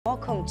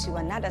Welcome to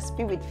another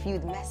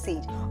spirit-filled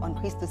message on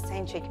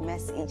Christocentric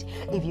Message.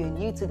 If you're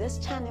new to this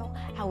channel,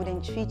 I would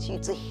entreat you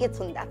to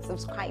hit on that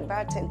subscribe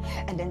button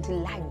and then to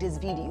like this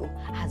video.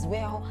 As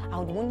well, I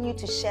would want you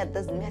to share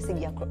this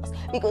message across,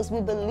 because we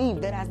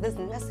believe that as this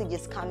message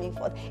is coming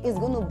forth, it's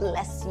going to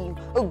bless you.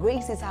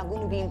 Graces are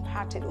going to be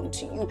imparted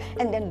unto you,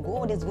 and then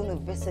God is going to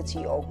visit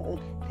your home.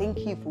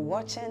 Thank you for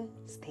watching.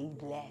 Stay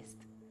blessed.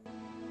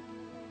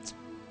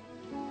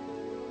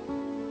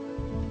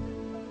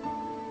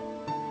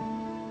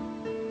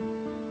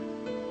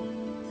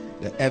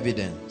 The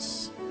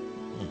evidence.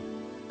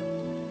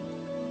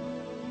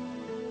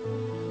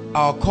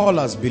 Our call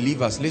as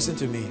believers, listen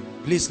to me,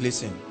 please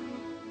listen.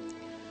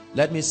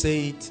 Let me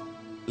say it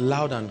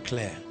loud and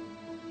clear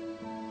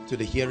to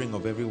the hearing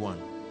of everyone.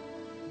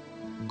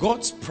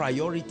 God's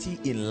priority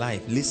in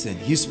life, listen,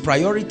 his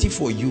priority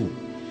for you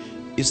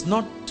is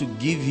not to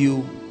give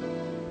you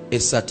a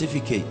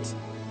certificate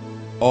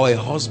or a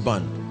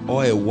husband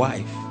or a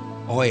wife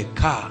or a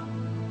car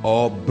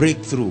or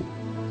breakthrough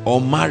or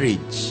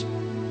marriage.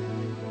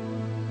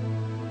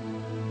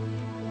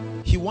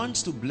 He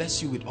wants to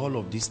bless you with all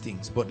of these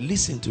things, but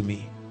listen to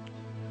me.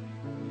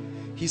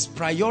 His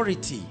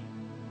priority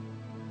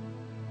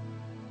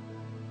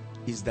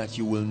is that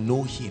you will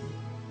know him.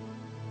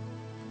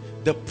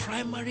 The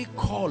primary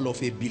call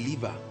of a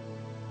believer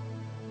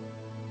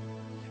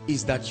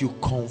is that you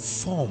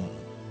conform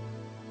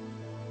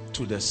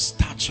to the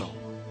stature,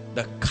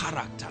 the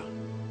character,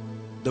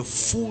 the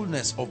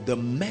fullness of the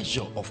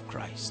measure of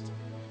Christ.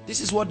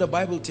 This is what the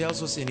Bible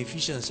tells us in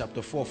Ephesians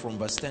chapter 4 from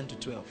verse 10 to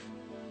 12.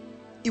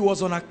 It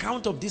was on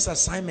account of this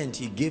assignment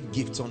he gave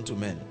gifts unto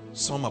men,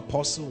 some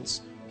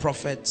apostles,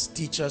 prophets,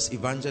 teachers,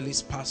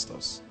 evangelists,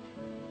 pastors,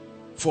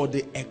 for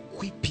the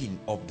equipping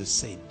of the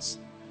saints,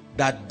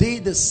 that they,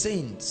 the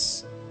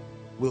saints,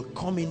 will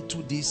come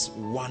into this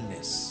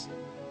oneness.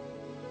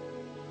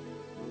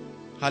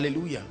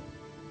 Hallelujah.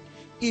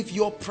 If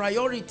your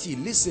priority,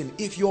 listen,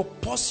 if your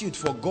pursuit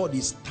for God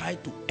is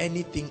tied to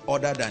anything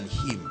other than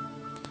him,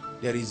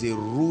 there is a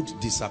rude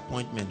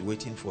disappointment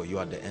waiting for you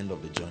at the end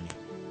of the journey.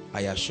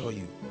 I assure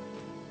you.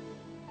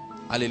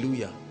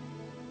 Hallelujah.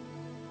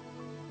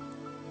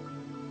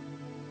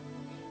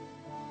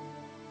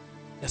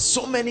 There's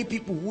so many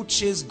people who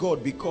chase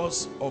God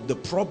because of the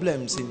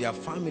problems in their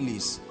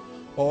families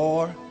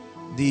or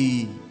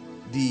the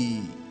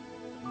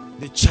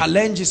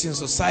challenges in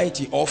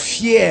society, or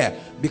fear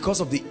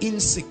because of the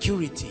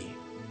insecurity.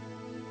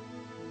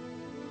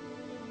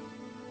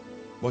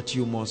 But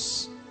you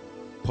must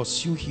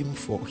pursue him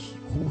for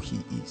who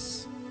he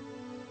is.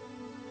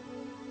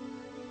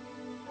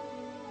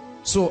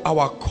 So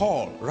our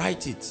call,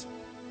 write it,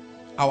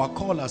 our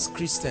call as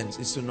Christians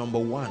is to, number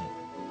one,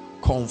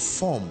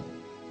 conform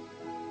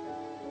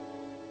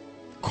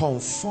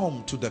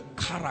to the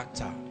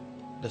character,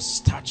 the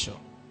stature,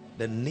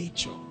 the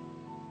nature.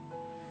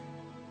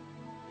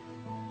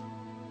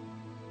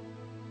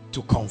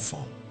 To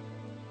conform.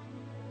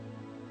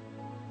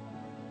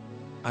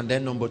 And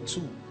then number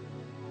two,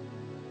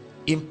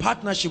 in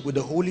partnership with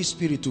the Holy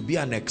Spirit, to be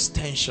an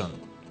extension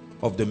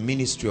of the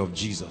ministry of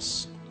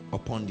Jesus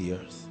upon the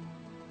earth.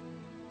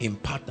 In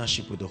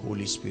partnership with the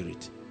Holy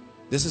Spirit.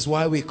 This is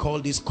why we call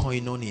this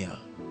koinonia,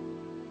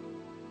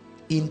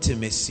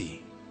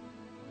 intimacy.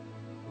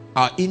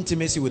 Our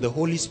intimacy with the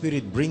Holy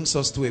Spirit brings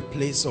us to a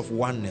place of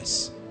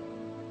oneness.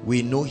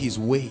 We know his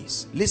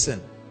ways.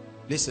 Listen.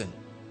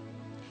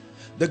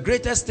 The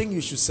greatest thing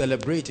you should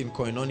celebrate in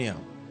koinonia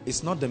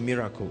is not the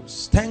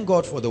miracles. Thank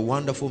God for the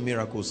wonderful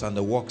miracles and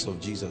the works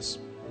of Jesus.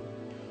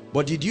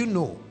 But did you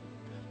know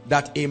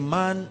that a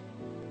man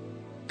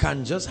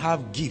can just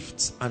have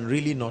gifts and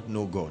really not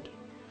know God?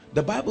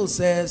 The Bible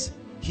says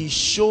he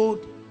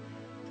showed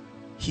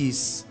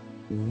his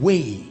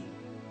way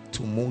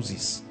to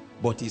Moses,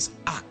 but his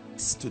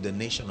acts to the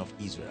nation of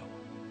Israel.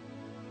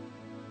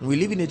 We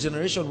live in a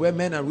generation where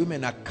men and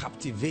women are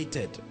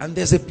captivated, and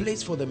there's a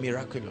place for the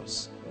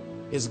miraculous.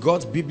 It's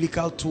God's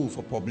biblical tool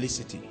for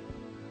publicity,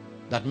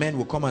 that men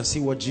will come and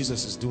see what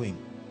Jesus is doing,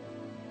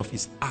 of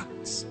his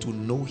acts, to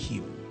know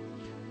him.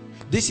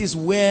 This is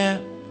where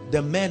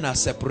the men are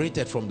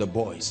separated from the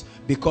boys,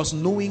 because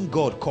knowing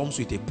God comes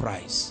with a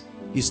price.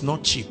 It's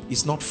not cheap,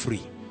 it's not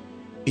free.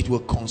 It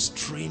will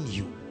constrain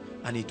you,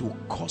 and it will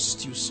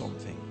cost you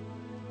something.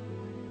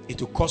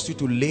 It will cost you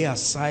to lay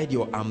aside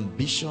your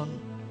ambition.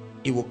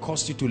 It will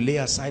cost you to lay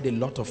aside a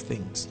lot of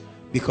things,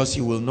 because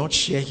you will not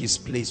share his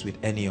place with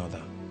any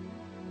other.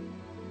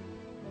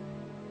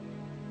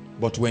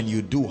 But when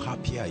you do,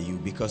 happy are you,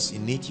 because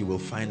in it you will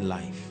find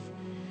life.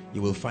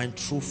 You will find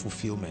true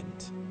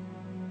fulfillment.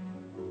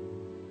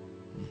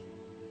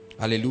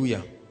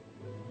 Hallelujah.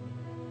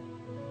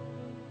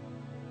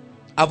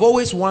 I've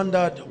always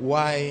wondered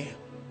why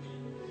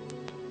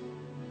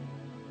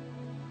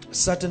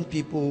certain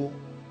people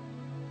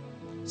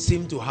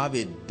seem to have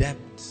a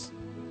depth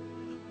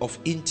of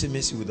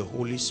intimacy with the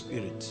Holy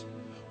Spirit.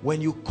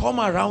 When you come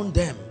around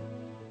them,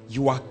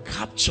 you are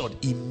captured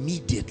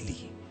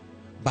immediately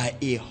by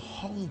a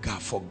hunger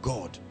for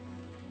God.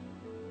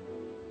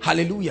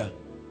 Hallelujah.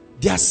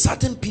 There are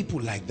certain people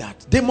like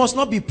that. They must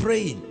not be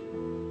praying.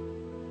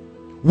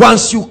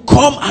 Once you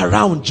come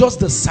around just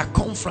the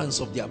circumference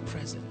of their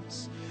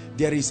presence,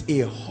 there is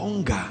a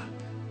hunger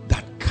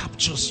that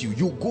captures you.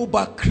 You go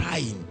back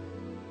crying.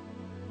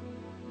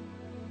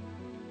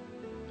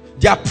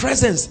 Their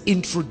presence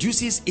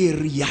introduces a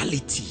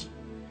reality,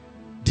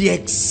 the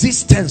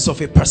existence of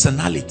a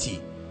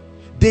personality.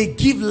 They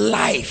give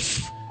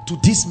life to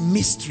this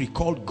mystery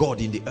called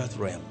God in the earth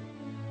realm.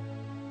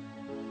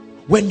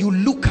 When you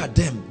look at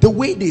them, the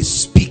way they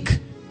speak,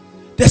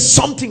 there's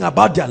something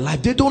about their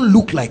life. They don't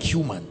look like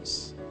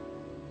humans.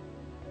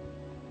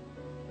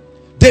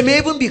 They may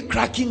even be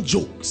cracking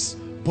jokes,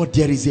 but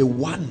there is a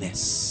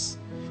oneness.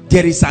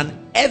 There is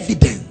an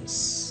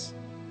evidence.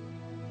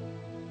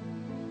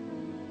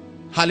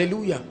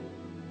 Hallelujah.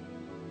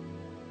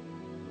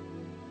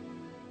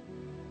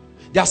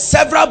 There are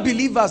several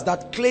believers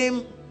that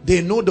claim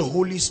they know the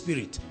Holy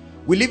Spirit.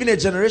 We live in a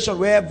generation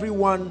where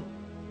everyone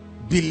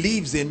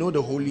believes they know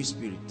the Holy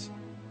Spirit.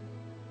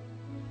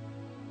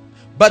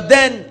 But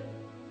then,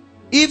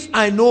 if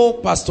I know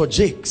Pastor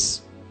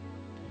Jakes,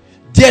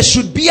 there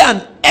should be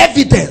an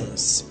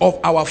evidence of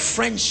our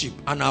friendship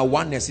and our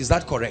oneness. Is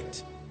that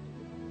correct?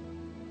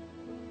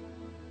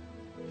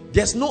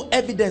 There's no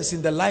evidence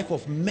in the life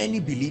of many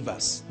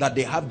believers that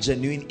they have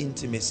genuine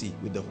intimacy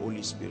with the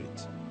Holy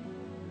Spirit.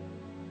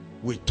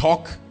 We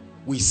talk,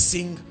 we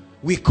sing,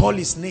 we call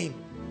his name.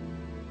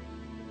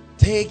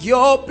 Take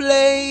your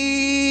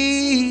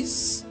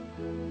place.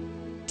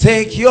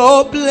 Take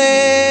your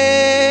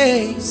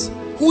place.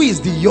 Who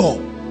is the your?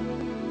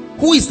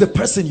 Who is the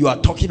person you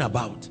are talking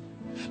about?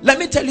 Let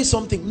me tell you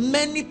something.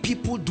 Many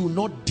people do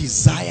not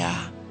desire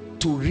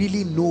to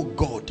really know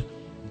God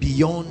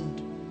beyond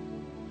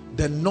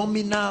the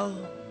nominal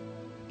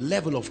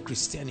level of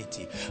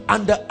Christianity.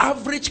 And the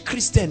average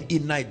Christian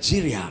in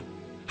Nigeria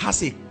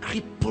has a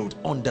crippled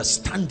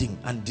understanding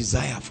and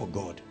desire for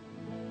God.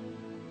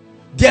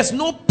 There's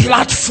no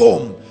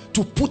platform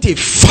to put a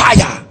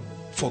fire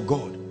for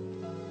God.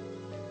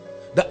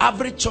 The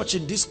average church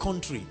in this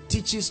country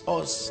teaches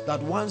us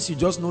that once you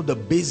just know the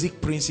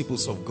basic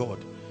principles of God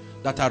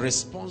that are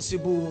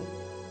responsible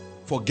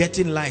for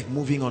getting life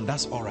moving on,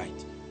 that's all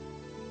right.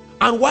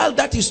 And while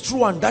that is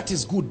true and that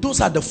is good,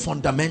 those are the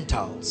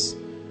fundamentals.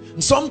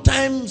 And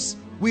sometimes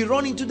we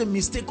run into the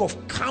mistake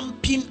of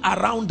camping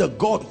around the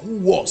God who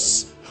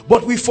was,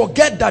 but we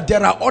forget that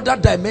there are other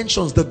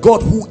dimensions, the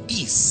God who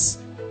is,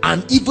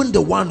 and even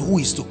the one who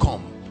is to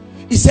come.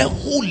 He said,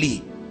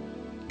 holy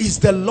is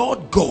the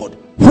Lord God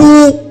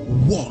who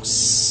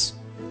was.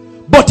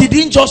 But he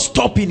didn't just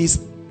stop in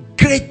his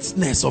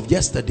greatness of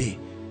yesterday.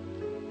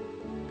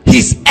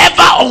 He's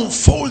ever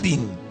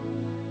unfolding,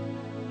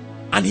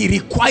 and he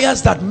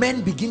requires that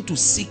men begin to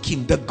seek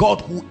him, the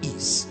God who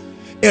is.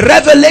 A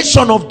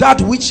revelation of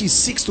that which he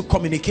seeks to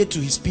communicate to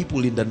his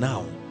people in the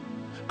now,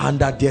 and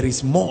that there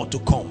is more to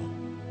come.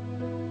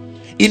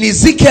 In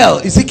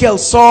Ezekiel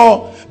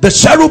saw the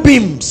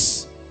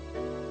cherubims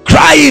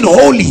crying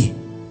holy,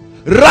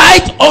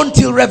 right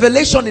until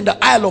Revelation in the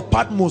Isle of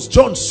Patmos.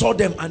 John saw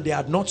them and they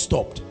had not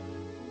stopped.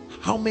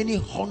 How many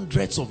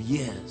hundreds of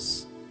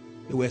years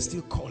they were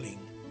still calling?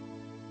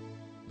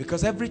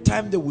 Because every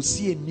time they will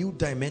see a new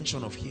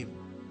dimension of him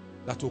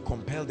that will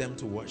compel them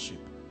to worship.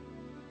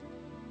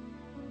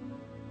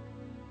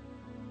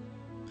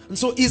 And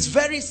so it's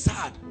very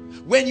sad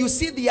when you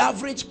see the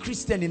average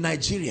Christian in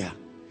Nigeria.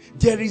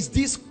 There is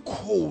this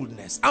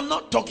coldness. I'm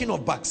not talking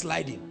of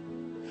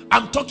backsliding.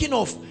 I'm talking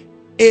of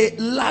a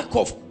lack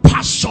of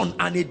passion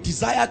and a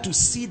desire to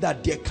see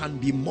that there can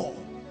be more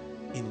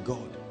in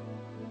God.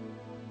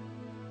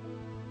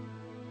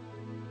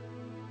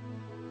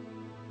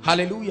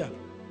 Hallelujah.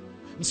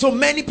 So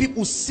many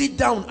people sit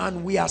down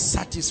and we are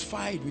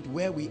satisfied with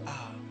where we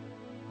are.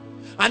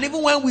 And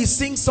even when we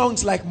sing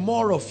songs like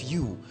More of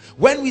You,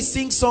 when we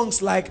sing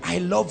songs like I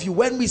Love You,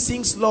 when we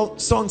sing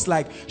songs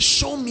like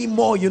Show Me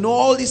More, you know,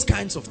 all these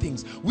kinds of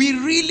things, we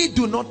really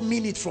do not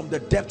mean it from the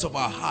depths of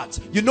our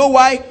hearts. You know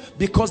why?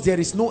 Because there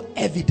is no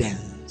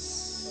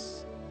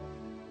evidence.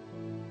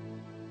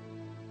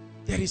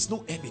 There is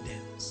no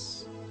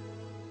evidence.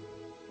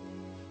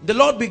 The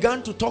Lord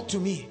began to talk to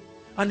me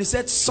and he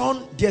said,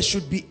 son, there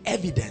should be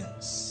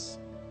evidence.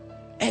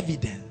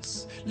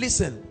 Evidence.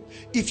 Listen,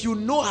 if you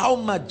know how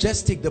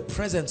majestic the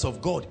presence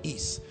of God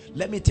is,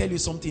 let me tell you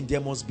something.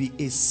 There must be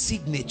a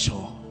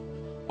signature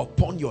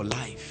upon your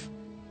life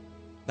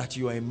that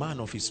you are a man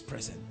of his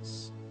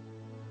presence.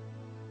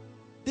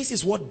 This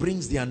is what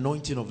brings the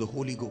anointing of the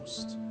Holy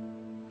Ghost.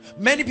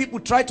 Many people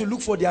try to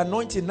look for the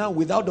anointing now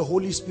without the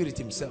Holy Spirit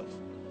himself.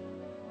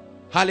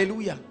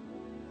 Hallelujah.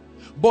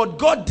 But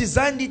God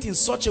designed it in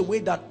such a way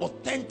that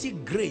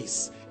authentic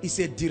grace is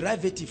a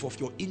derivative of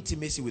your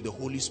intimacy with the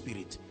Holy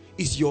Spirit.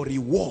 It's your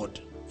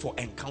reward for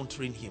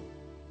encountering him.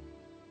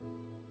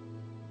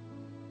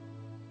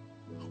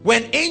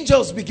 When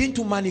angels begin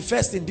to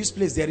manifest in this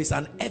place, there is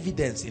an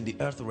evidence in the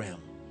earth realm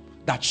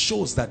that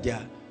shows that there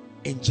are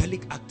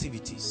angelic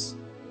activities.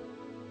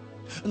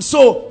 And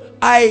so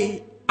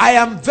I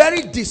am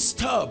very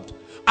disturbed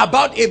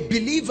about a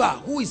believer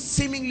who is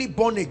seemingly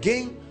born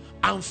again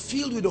and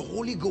filled with the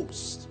Holy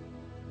Ghost,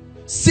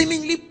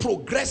 seemingly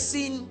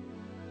progressing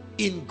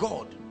in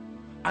God,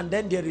 and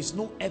then there is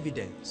no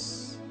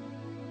evidence.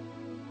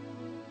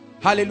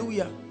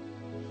 Hallelujah.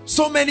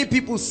 So many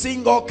people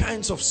sing all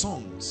kinds of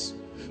songs.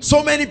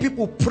 So many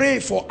people pray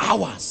for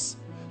hours.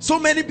 So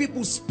many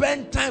people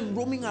spend time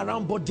roaming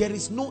around, but there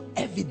is no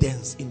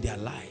evidence in their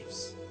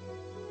lives.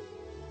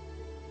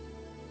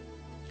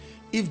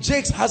 If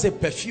Jakes has a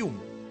perfume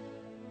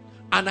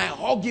and I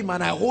hug him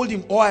and I hold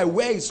him, or I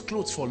wear his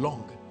clothes for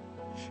long,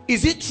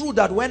 is it true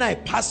that when I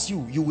pass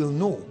you, you will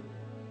know?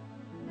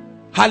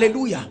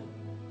 Hallelujah.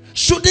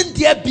 Shouldn't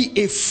there be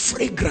a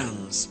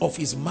fragrance of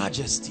his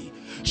majesty?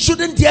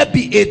 Shouldn't there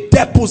be a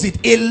deposit,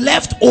 a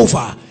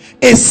leftover,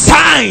 a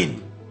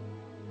sign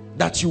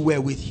that you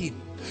were with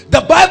him?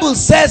 The Bible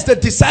says the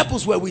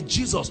disciples were with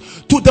Jesus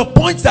to the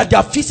point that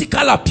their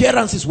physical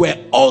appearances were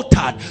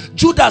altered.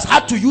 Judas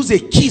had to use a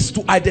kiss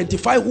to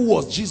identify who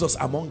was Jesus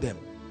among them.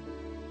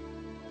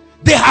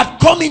 They had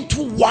come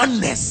into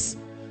oneness,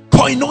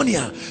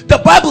 koinonia. The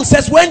Bible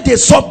says when they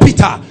saw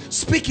Peter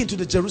speaking to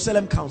the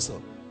Jerusalem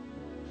council,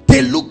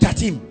 they looked at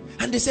him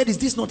and they said, is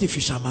this not a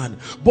fisherman?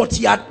 But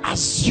he had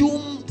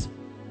assumed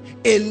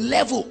a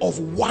level of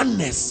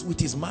oneness with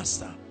his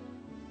master,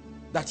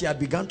 that he had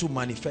begun to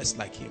manifest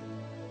like him.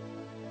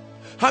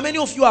 How many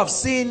of you have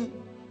seen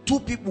two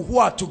people who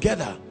are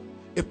together,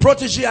 a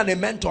protege and a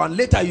mentor, and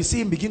later you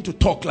see him begin to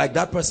talk like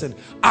that person,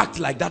 act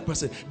like that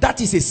person?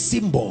 That is a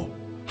symbol.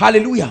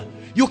 Hallelujah.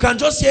 You can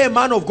just hear a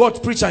man of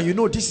God preach and you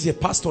know this is a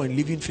pastor in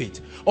Living Faith,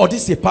 or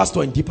this is a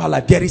pastor in Deeper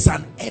Life. There is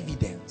an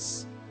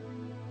evidence.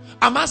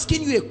 I'm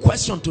asking you a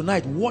question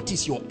tonight. What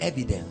is your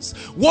evidence?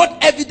 What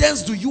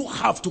evidence do you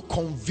have to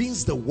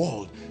convince the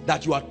world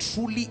that you are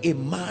truly a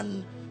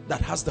man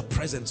that has the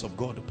presence of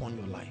God upon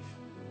your life?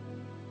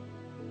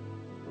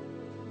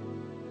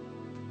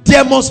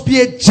 There must be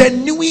a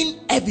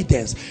genuine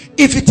evidence.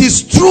 If it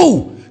is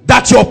true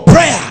that your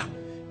prayer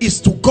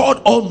is to God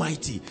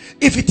Almighty,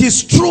 if it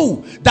is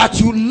true that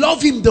you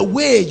love him the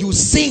way you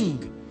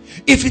sing,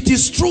 if it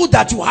is true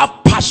that you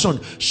have passion,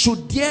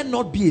 should there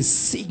not be a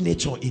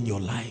signature in your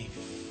life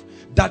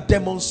that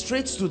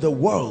demonstrates to the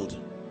world?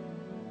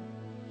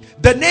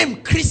 The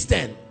name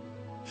Christian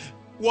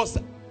was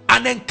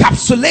an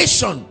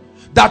encapsulation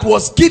that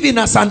was given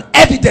as an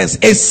evidence,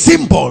 a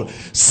symbol.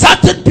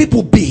 Certain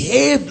people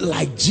behaved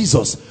like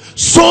Jesus,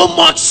 so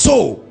much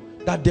so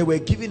that they were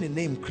given a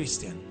name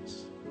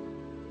Christians.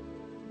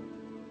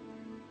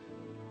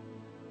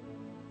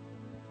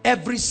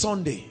 Every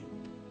Sunday,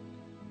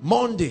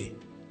 Monday,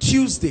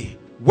 Tuesday,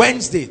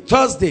 Wednesday,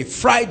 Thursday,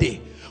 Friday,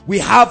 we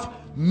have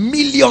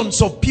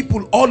millions of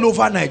people all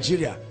over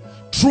Nigeria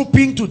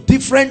trooping to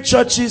different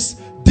churches,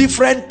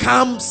 different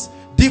camps,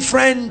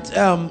 different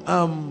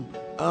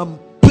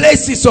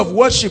places of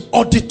worship,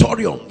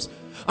 auditoriums,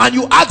 and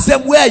you ask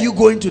them, where are you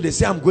going to? They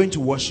say, I'm going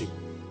to worship.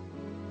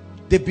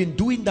 They've been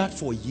doing that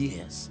for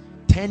years,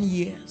 10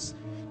 years,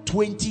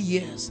 20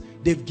 years.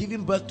 They've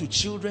given birth to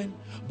children,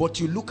 but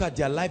you look at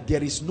their life,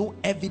 there is no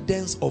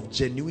evidence of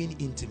genuine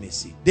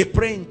intimacy. They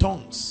pray in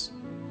tongues,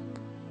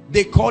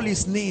 they call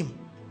his name,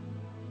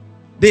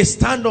 they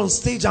stand on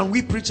stage, and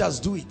we preachers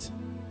do it.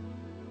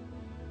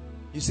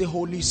 You say,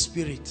 Holy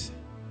Spirit,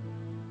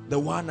 the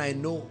one I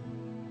know,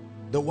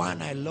 the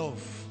one I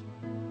love.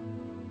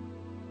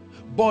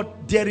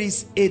 But there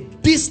is a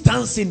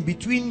distance in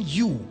between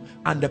you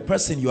and the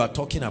person you are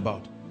talking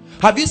about.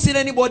 Have you seen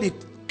anybody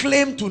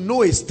claim to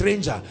know a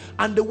stranger,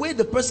 and the way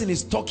the person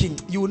is talking,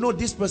 you will know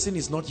this person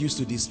is not used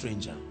to this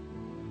stranger,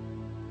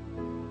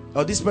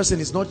 or this person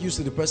is not used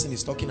to the person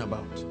he's talking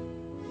about?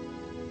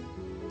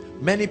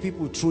 Many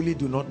people truly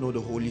do not know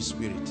the Holy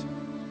Spirit,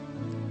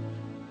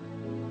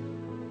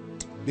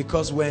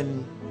 because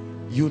when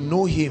you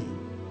know him,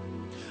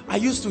 I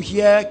used to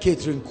hear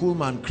Catherine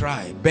Kuhlman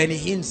cry. Benny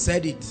Hinn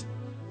said it,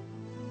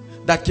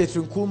 that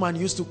Catherine Kuhlman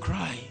used to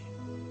cry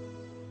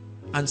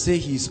and say,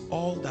 he's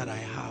all that I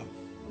have,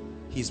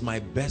 he's my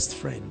best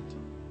friend.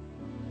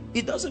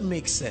 It doesn't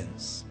make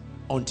sense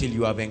until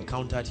you have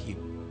encountered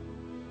him.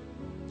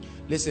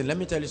 Listen, let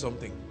me tell you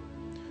something.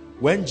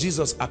 When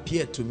Jesus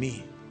appeared to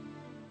me,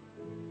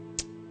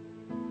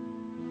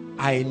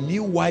 I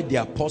knew why the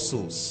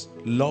apostles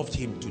loved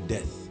him to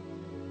death.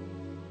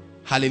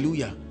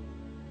 Hallelujah.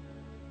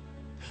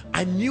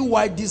 I knew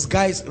why these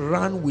guys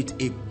ran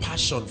with a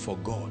passion for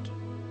God.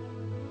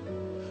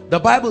 The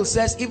Bible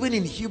says, even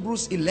in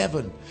Hebrews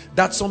 11,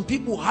 that some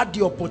people had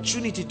the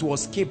opportunity to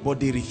escape,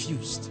 but they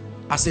refused,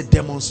 as a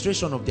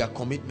demonstration of their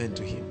commitment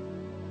to him.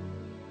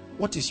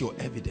 What is your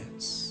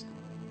evidence?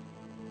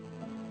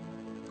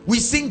 We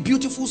sing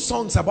beautiful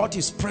songs about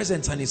his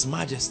presence and his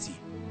majesty.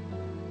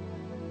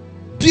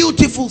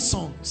 Beautiful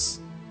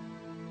songs.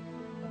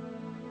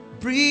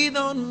 Breathe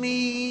on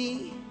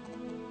me,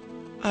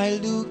 I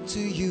look to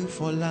you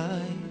for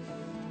life.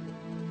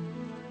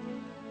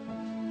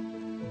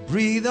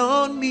 Breathe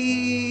on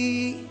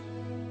me,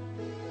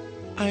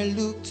 I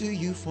look to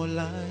you for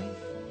life.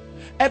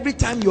 Every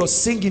time you're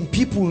singing,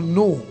 people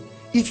know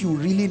if you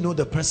really know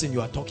the person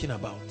you are talking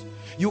about.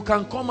 You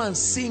can come and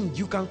sing,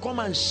 you can come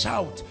and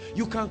shout,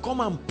 you can come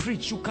and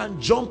preach, you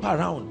can jump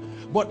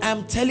around. But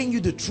I'm telling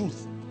you the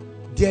truth,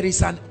 there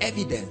is an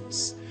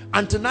evidence.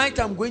 And tonight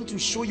I'm going to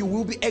show you,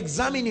 we'll be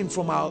examining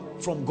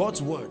from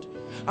God's word.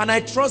 And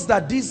I trust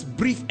that this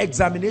brief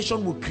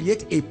examination will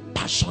create a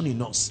passion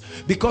in us.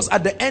 Because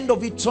at the end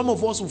of it, some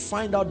of us will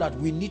find out that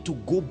we need to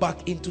go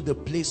back into the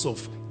place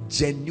of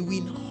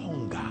genuine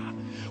hunger.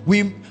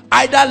 We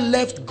either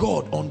left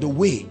God on the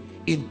way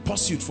in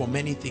pursuit for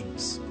many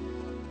things.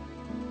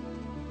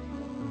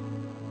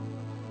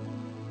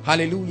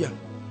 Hallelujah.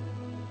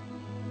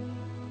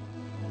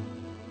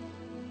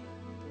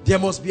 There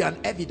must be an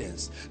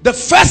evidence. The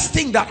first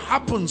thing that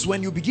happens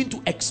when you begin to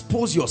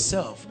expose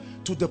yourself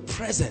to the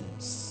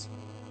presence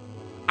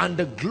and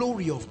the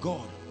glory of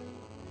God.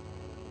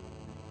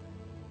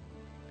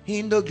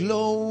 In the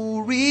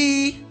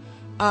glory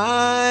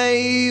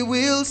I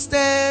will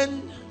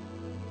stand.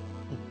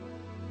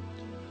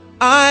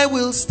 I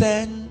will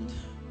stand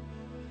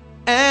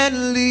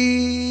and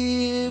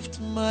lift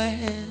my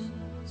hands.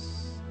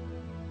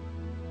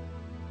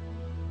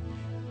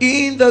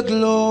 In the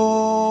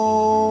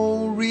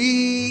glory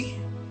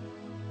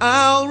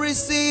I'll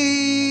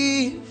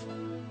receive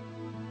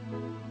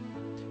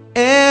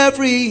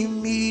every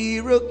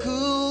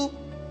miracle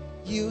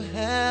you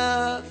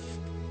have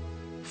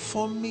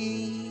for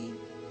me.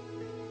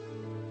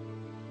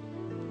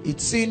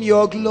 It's in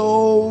your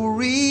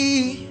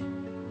glory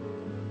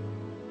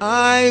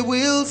I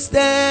will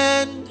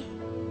stand.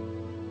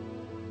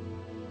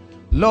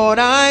 Lord,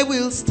 I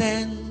will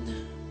stand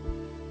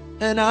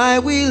and I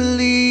will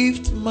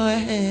lift my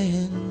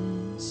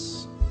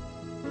hands.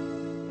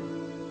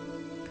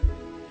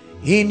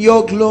 In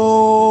your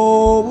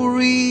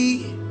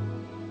glory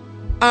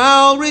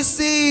I'll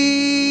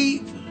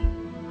receive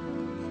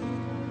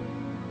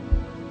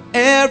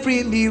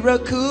every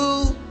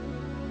miracle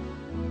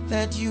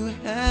that you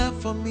have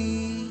for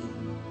me.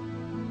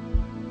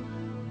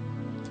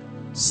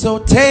 So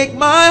take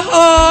my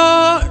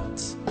heart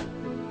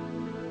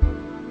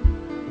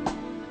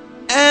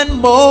and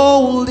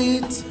mold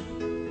it.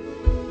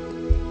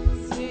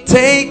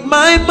 Take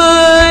my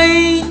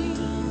mind.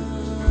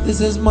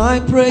 This is my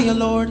prayer,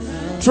 Lord.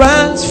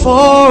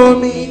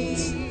 Transform it.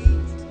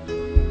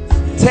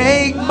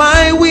 Take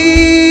my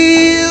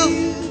will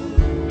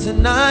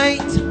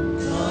tonight.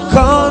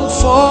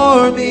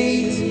 Conform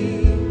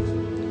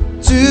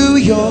it to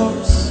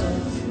yours.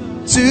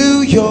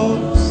 To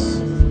yours.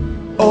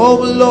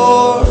 Oh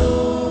Lord,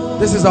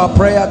 this is our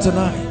prayer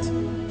tonight.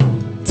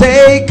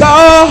 Take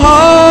our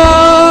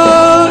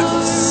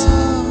hearts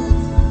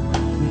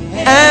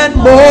and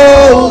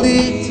mold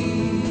it.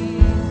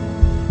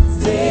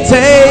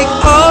 Take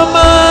our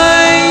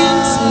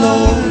minds,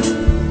 Lord,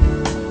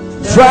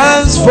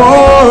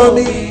 transform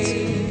it.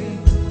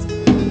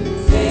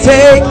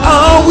 Take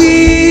our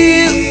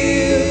will,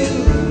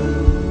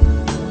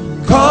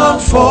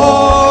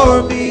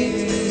 conform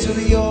it to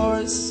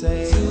yours.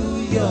 Say to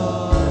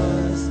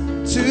yours,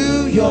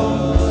 to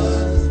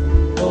yours,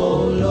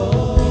 oh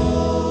Lord.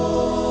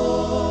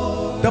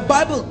 The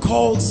Bible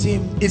calls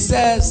him, it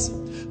says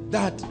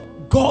that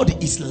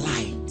God is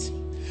light,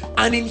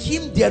 and in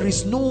him there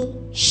is no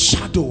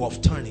shadow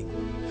of turning.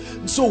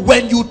 So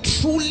when you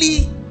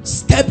truly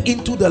step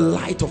into the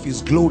light of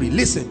his glory,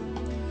 listen,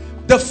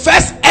 the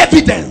first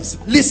evidence,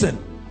 listen,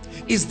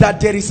 is that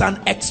there is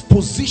an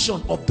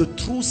exposition of the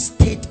true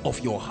state of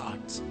your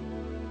heart.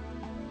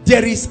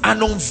 There is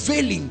an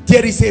unveiling,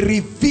 there is a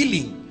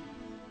revealing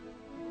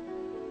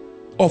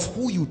of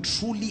who you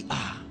truly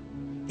are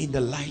in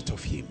the light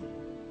of him.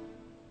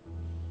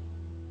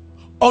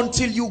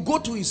 Until you go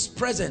to his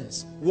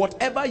presence,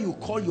 whatever you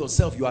call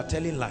yourself, you are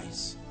telling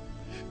lies.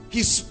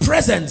 His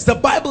presence, the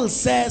Bible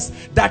says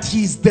that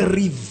he is the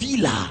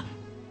revealer,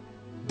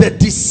 the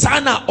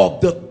discerner of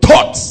the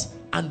thoughts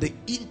and the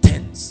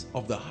intents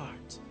of the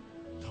heart.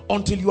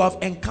 Until you have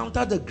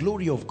encountered the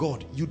glory of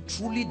God, you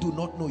truly do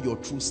not know your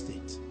true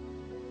state.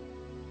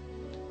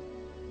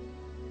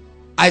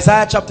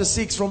 Isaiah chapter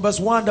 6 from verse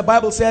 1, the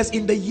Bible says,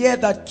 in the year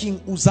that King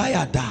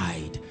Uzziah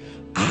died,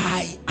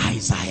 I,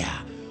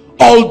 Isaiah,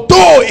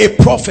 although a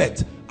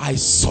prophet, I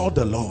saw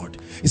the Lord.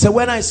 He said,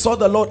 when I saw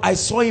the Lord, I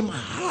saw him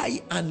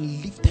high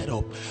and lifted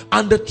up,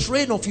 and the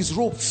train of his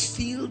robe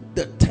filled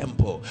the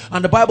temple.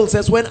 And the Bible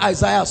says, when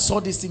Isaiah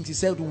saw these things, he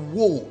said,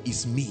 woe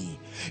is me.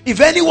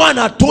 If anyone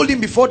had told him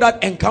before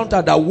that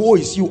encounter that woe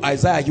is you,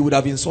 Isaiah, he would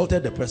have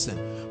insulted the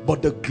person.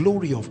 But the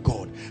glory of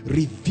God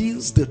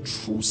reveals the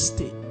true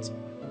state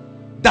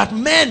that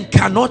men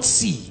cannot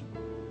see,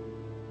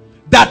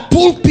 that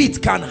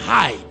pulpit can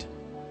hide.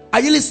 Are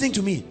you listening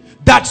to me?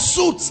 That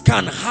suits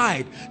can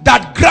hide,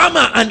 that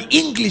grammar and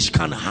English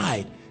can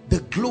hide. The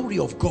glory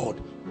of God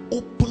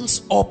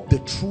opens up the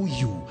true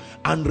you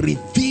and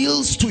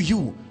reveals to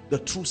you the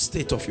true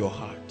state of your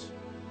heart.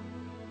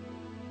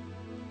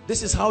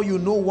 This is how you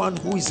know one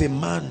who is a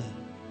man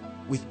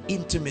with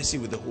intimacy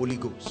with the Holy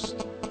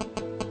Ghost.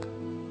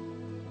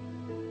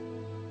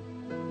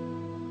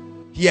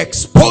 He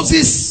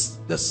exposes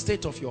the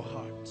state of your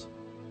heart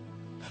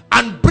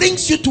and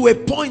brings you to a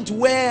point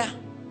where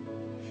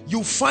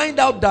you find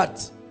out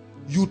that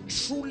you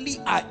truly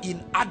are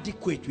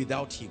inadequate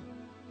without him.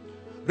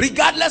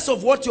 Regardless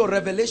of what your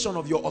revelation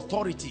of your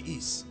authority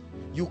is,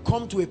 you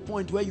come to a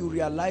point where you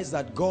realize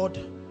that, God,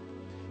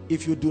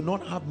 if you do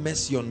not have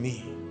mercy on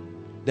me,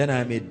 then I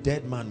am a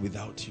dead man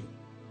without you.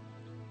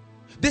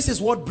 This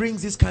is what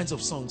brings these kinds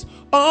of songs.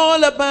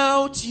 All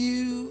about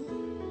you.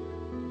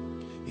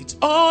 It's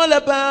all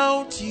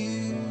about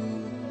you.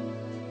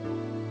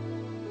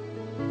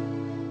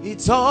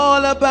 It's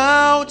all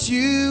about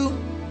you,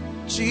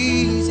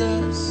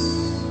 Jesus.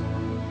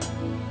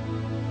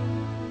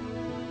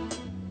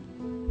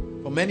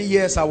 For many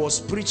years I was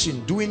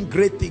preaching, doing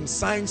great things,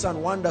 signs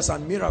and wonders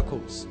and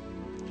miracles.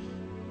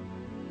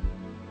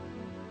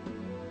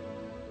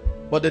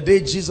 But the day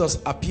Jesus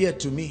appeared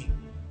to me,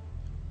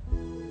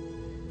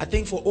 I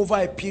think for over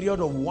a period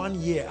of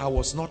 1 year, I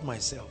was not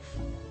myself.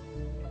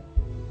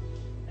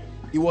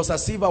 It was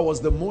as if I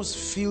was the most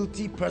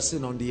filthy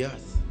person on the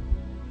earth.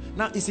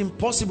 Now, it's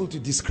impossible to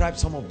describe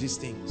some of these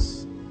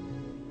things.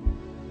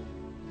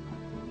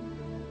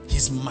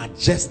 His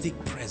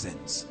majestic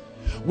presence.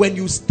 When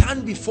you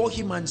stand before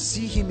him and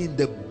see him in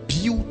the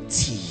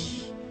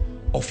beauty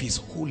of his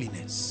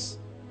holiness,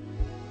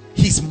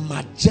 his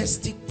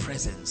majestic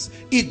presence,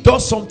 it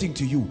does something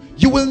to you.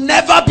 You will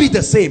never be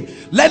the same.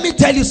 Let me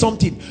tell you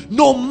something.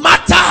 No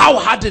matter how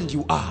hardened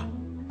you are,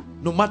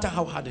 no matter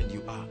how hardened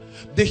you are,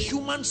 the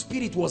human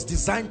spirit was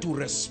designed to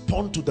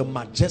respond to the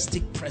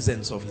majestic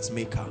presence of its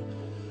maker.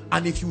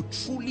 And if you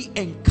truly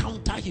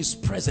encounter his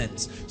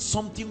presence,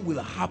 something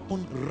will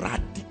happen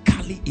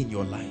radically in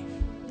your life.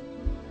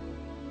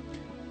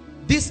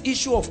 This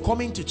issue of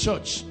coming to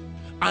church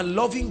and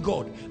loving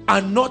God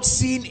and not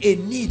seeing a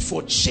need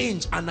for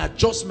change and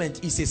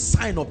adjustment is a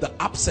sign of the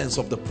absence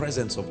of the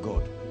presence of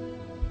God.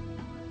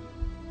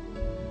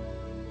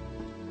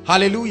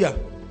 Hallelujah.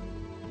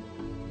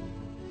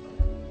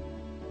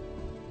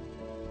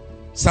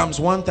 Psalms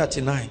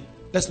 139.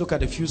 Let's look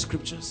at a few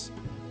scriptures.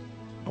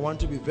 I want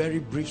to be very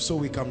brief so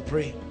we can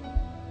pray.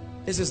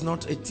 This is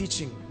not a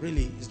teaching,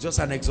 really. It's just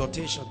an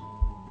exhortation.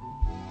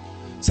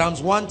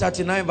 Psalms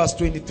 139 verse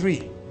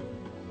 23.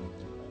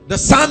 The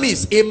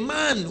psalmist, a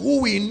man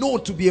who we know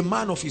to be a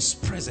man of his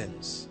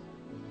presence,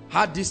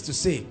 had this to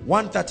say.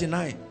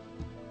 139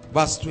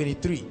 verse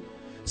 23.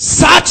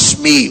 Search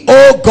me,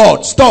 O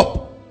God.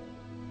 Stop.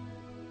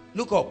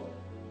 Look up.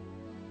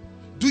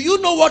 Do you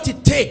know what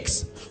it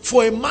takes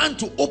for a man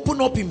to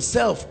open up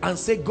himself and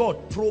say,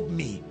 God, probe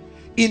me?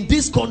 In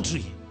this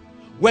country,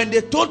 when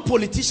they told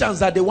politicians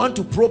that they want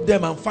to probe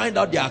them and find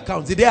out their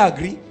accounts, did they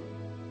agree?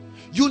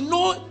 You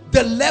know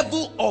the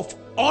level of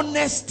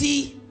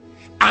honesty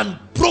and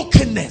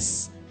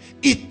brokenness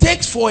it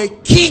takes for a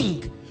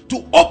king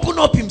to open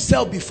up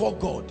himself before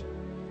God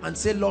and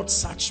say, Lord,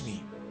 search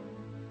me.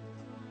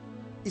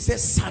 He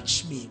says,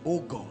 search me, oh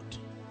God.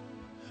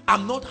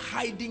 I'm not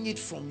hiding it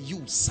from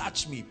you.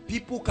 Search me.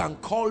 People can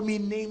call me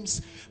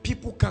names.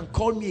 People can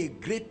call me a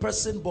great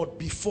person, but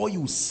before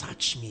you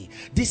search me,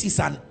 this is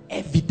an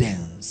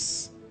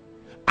evidence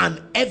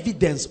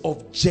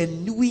of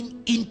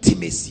genuine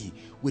intimacy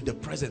with the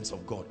presence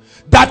of God.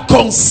 That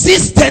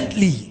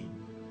consistently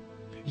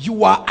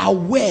you are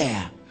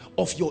aware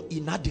of your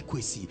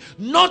inadequacy,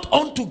 not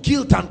unto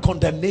guilt and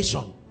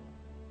condemnation.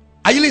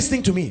 Are you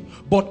listening to me?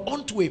 But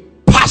unto a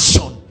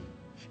passion,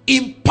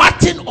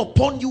 imparting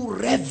upon you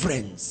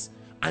reverence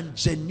and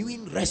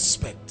genuine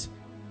respect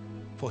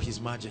for his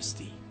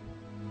majesty.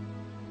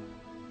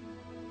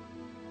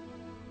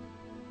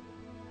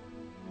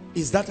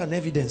 Is that an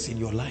evidence in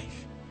your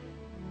life?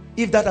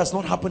 If that has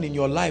not happened in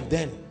your life,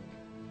 then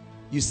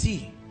you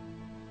see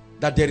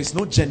that there is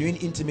no genuine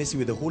intimacy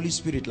with the Holy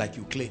Spirit like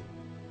you claim.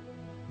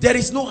 There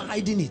is no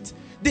hiding it.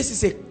 This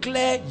is a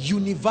clear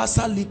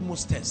universal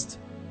litmus test.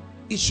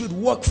 It should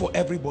work for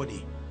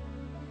everybody.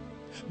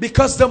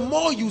 Because the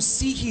more you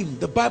see him,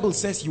 the Bible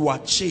says you are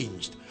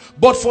changed.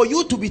 But for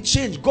you to be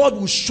changed, God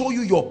will show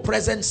you your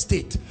present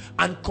state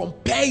and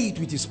compare it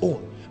with his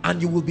own,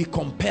 and you will be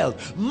compelled.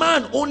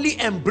 Man only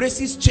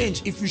embraces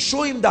change if you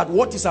show him that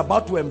what he's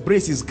about to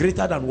embrace is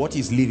greater than what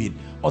he's living.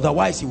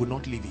 Otherwise, he will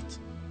not live it.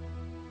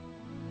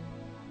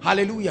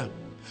 Hallelujah.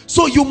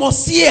 So you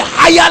must see a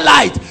higher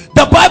light.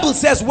 The Bible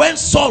says when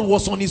Saul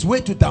was on his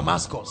way to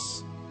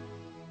Damascus,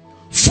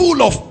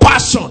 full of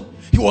passion,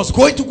 he was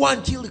going to go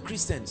and kill the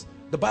Christians.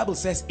 The Bible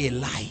says a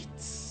light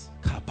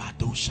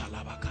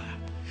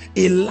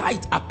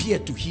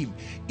appeared to him.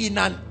 In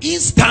an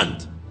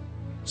instant,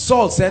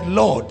 Saul said,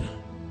 Lord.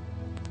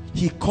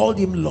 He called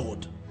him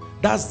Lord.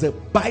 That's the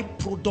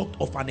byproduct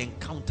of an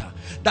encounter.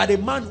 That a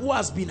man who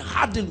has been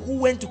hardened, who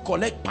went to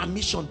collect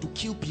permission to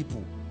kill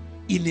people,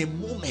 in a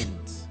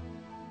moment.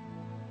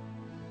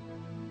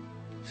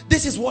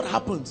 This is what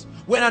happens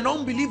when an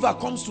unbeliever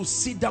comes to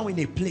sit down in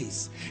a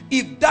place.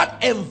 If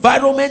that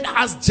environment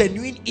has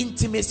genuine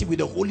intimacy with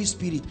the Holy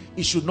Spirit,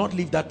 it should not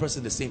leave that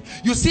person the same.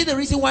 You see the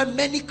reason why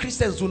many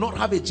Christians do not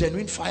have a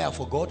genuine fire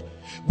for God?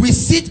 We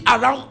sit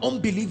around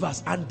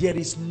unbelievers and there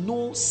is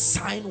no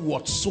sign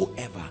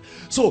whatsoever.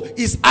 So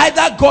it's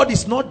either God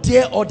is not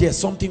there or there's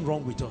something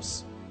wrong with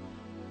us.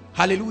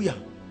 Hallelujah.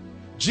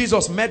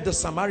 Jesus met the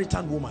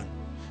Samaritan woman,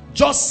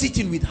 just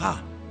sitting with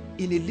her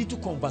in a little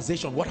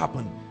conversation. What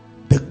happened?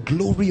 The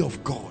glory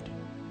of God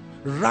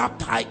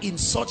wrapped her in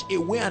such a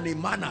way and a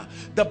manner.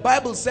 The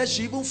Bible says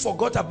she even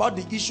forgot about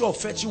the issue of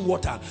fetching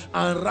water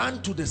and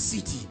ran to the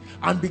city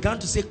and began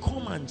to say,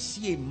 come and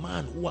see a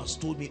man who has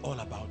told me all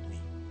about me.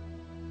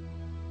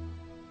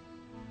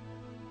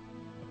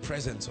 The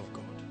presence of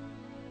God,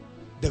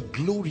 the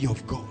glory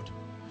of God,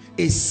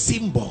 a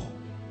symbol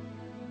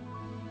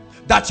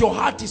that your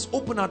heart is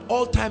open at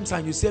all times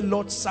and you say,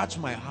 Lord, search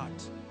my heart.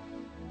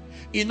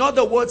 In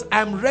other words,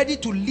 I'm ready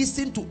to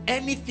listen to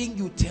anything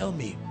you tell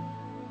me.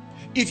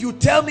 If you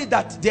tell me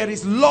that there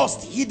is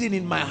lust hidden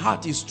in my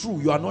heart, is true,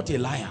 you are not a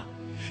liar.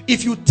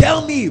 If you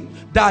tell me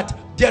that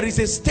there is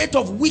a state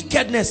of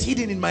wickedness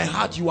hidden in my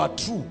heart, you are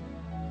true.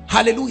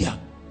 Hallelujah.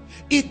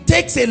 It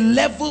takes a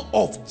level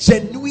of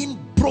genuine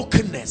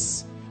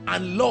brokenness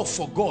and love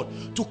for God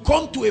to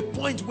come to a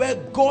point where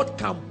God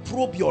can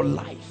probe your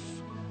life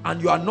and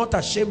you are not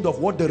ashamed of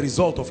what the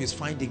result of his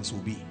findings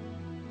will be.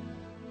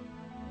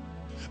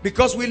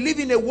 Because we live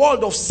in a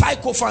world of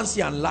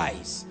psychophancy and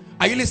lies.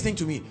 Are you listening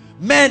to me?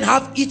 Men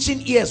have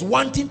itching ears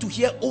wanting to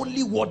hear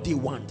only what they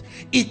want.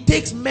 It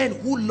takes men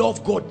who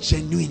love God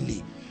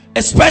genuinely,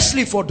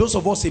 especially for those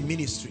of us in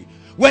ministry.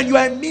 When you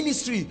are in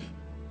ministry,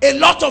 a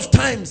lot of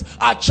times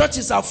our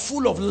churches are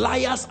full of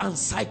liars and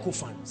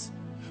sycophants.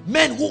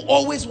 Men who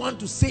always want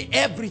to say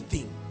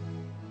everything.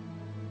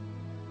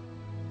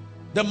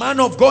 The man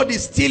of God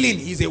is stealing.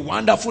 He's a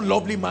wonderful,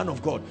 lovely man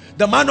of God.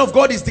 The man of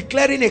God is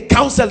declaring a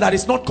counsel that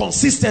is not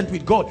consistent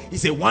with God.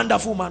 He's a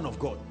wonderful man of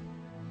God.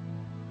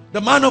 The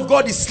man of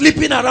God is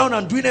sleeping around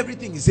and doing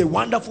everything. He's a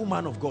wonderful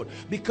man of God.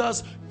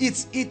 Because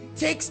it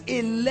takes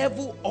a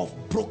level of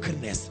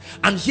brokenness.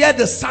 And here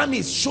the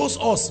psalmist shows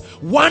us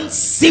one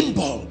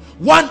symbol,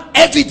 one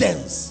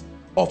evidence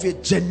of a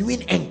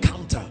genuine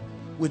encounter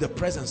with the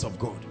presence of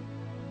God.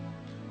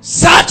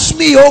 Search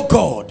me, O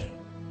God,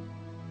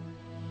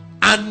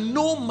 and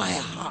know my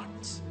heart.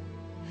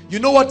 You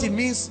know what it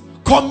means?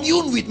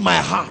 Commune with my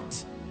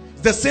heart.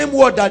 It's the same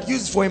word that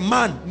used for a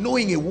man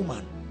knowing a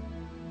woman.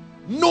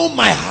 Know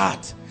my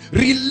heart.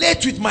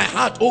 Relate with my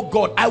heart. Oh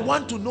God, I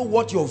want to know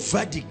what your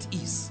verdict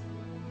is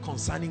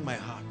concerning my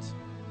heart.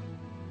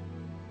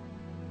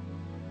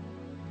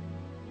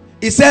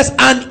 It says,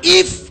 and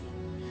if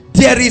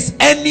there is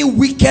any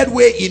wicked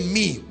way in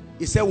me,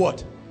 he said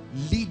what?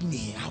 Lead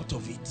me out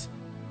of it.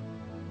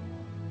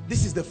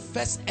 This is the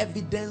first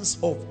evidence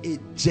of a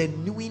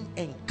genuine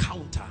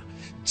encounter,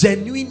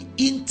 genuine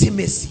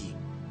intimacy.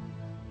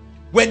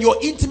 When your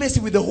intimacy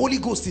with the Holy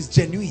Ghost is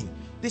genuine,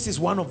 this is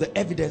one of the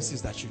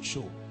evidences that should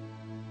show.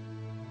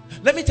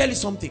 Let me tell you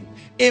something.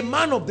 A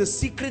man of the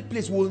secret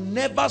place will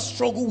never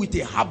struggle with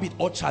a habit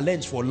or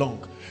challenge for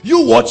long.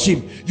 You watch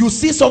him. You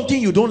see something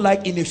you don't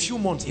like, in a few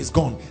months he's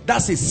gone.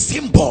 That's a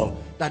symbol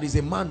that is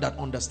a man that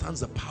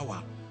understands the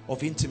power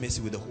of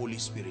intimacy with the Holy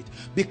Spirit.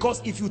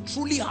 Because if you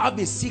truly have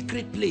a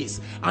secret place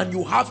and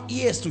you have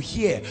ears to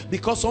hear,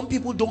 because some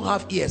people don't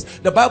have ears,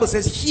 the Bible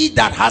says he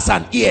that has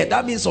an ear,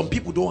 that means some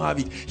people don't have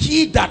it.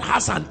 He that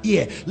has an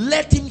ear,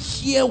 let him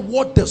hear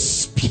what the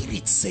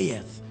Spirit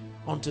saith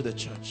unto the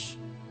church.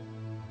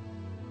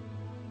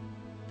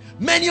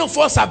 Many of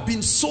us have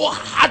been so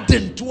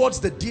hardened towards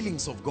the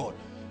dealings of God.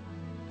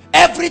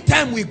 Every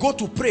time we go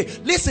to pray,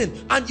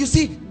 listen, and you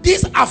see,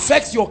 this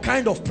affects your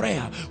kind of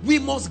prayer. We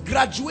must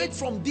graduate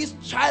from this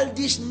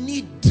childish,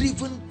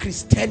 need-driven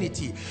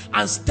Christianity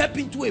and step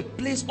into a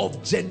place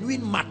of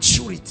genuine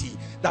maturity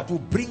that will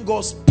bring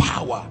us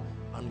power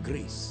and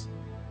grace.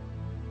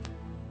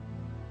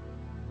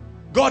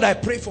 God, I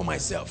pray for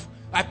myself.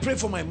 I pray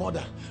for my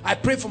mother. I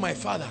pray for my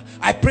father.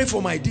 I pray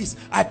for my this.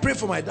 I pray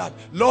for my dad.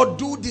 Lord,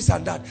 do this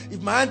and that.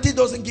 If my auntie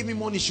doesn't give me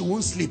money, she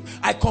won't sleep.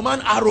 I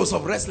command arrows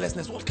of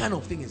restlessness. What kind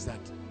of thing is that?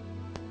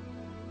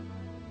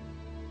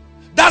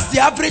 That's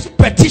the average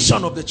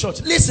petition of the church.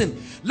 Listen,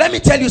 let me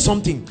tell you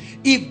something.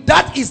 If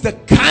that is the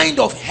kind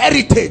of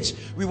heritage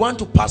we want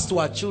to pass to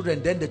our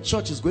children, then the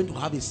church is going to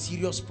have a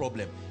serious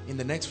problem in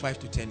the next 5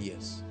 to 10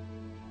 years.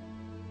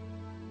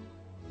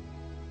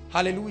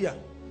 Hallelujah.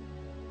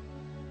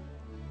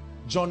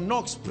 John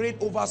Knox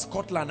prayed over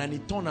Scotland and he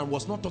turned and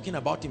was not talking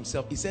about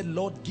himself. He said,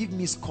 Lord, give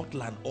me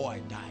Scotland or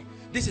I die.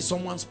 This is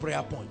someone's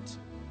prayer point.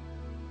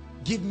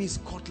 Give me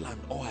Scotland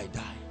or I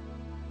die.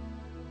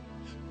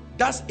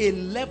 That's a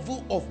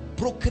level of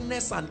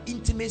brokenness and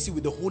intimacy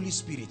with the Holy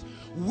Spirit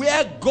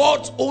where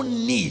God's own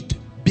need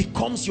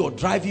becomes your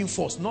driving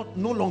force, no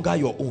longer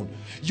your own.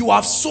 You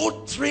have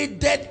so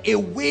traded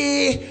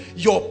away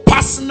your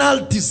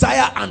personal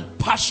desire and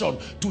passion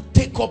to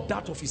take up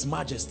that of His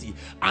Majesty,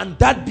 and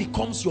that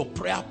becomes your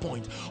prayer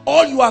point.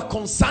 All you are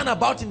concerned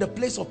about in the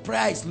place of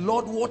prayer is,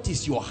 Lord, what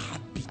is your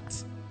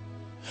heartbeat?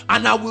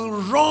 And I will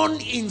run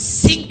in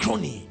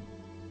synchrony.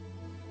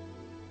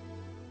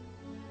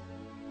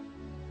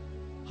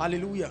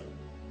 Hallelujah.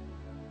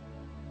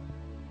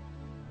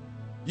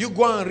 You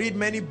go and read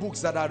many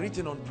books that are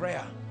written on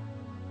prayer.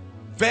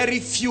 Very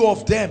few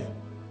of them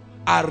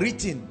are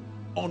written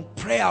on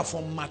prayer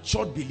for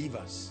matured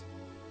believers.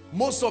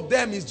 Most of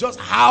them is just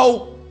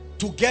how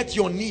to get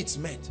your needs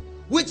met,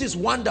 which is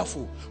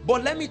wonderful.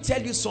 But let me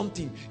tell you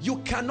something, you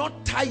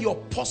cannot tie your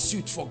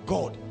pursuit for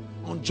God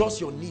on just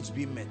your needs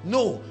being met.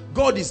 No,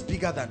 God is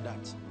bigger than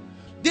that.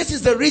 This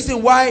is the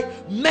reason why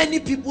many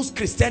people's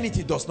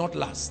Christianity does not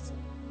last.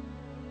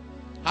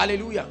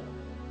 Hallelujah.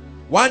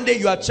 One day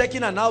you are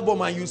checking an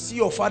album and you see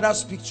your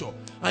father's picture,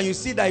 and you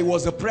see that he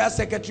was the prayer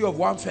secretary of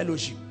one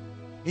fellowship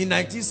in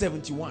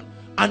 1971,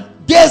 and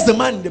there's the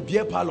man in the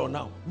beer parlor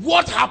now.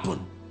 What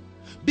happened?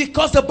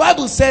 Because the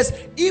Bible says,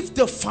 if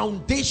the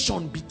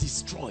foundation be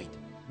destroyed,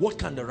 what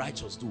can the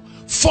righteous do?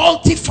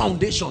 Faulty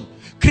foundation.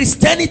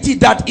 Christianity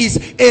that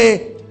is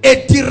a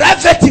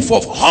derivative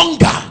of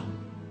hunger,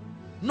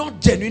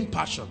 not genuine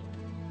passion.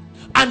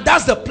 And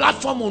that's the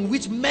platform on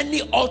which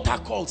many altar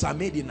calls are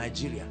made in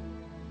Nigeria.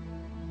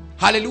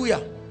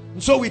 Hallelujah.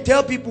 And so we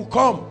tell people,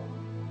 come,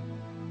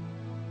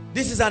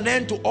 this is an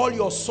end to all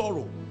your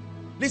sorrow.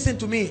 Listen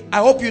to me, I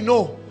hope you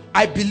know,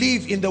 I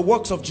believe in the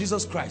works of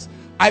Jesus Christ.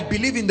 I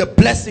believe in the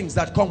blessings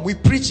that come. We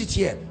preach it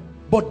here.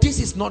 But this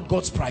is not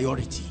God's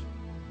priority.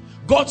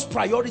 God's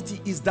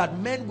priority is that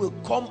men will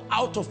come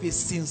out of a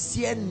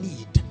sincere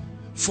need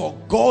for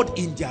God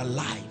in their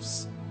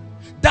lives.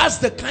 That's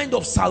the kind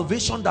of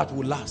salvation that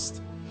will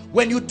last.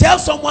 When you tell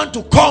someone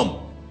to come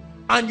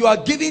and you are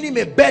giving him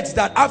a bet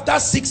that after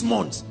 6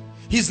 months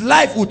his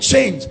life will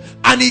change,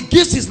 and he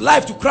gives his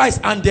life to Christ,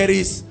 and there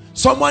is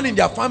someone in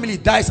their family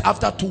dies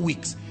after 2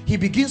 weeks, he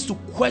begins to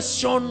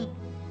question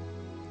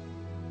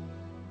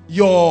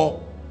your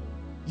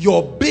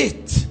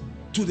bait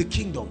to the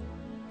kingdom.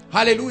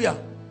 Hallelujah.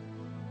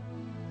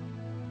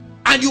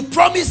 And you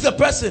promise the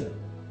person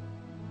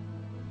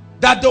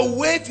that the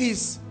wave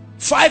is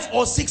 5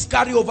 or 6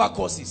 carryover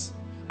courses,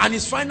 and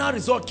his final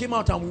result came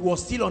out and we were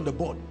still on the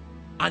board,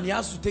 and he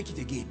has to take it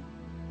again.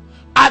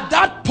 At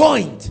that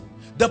point,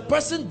 the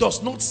person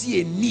does not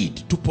see a need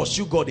to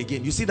pursue God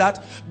again. You see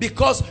that?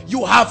 Because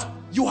you have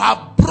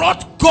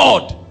brought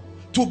God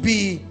to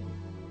be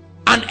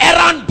an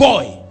errand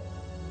boy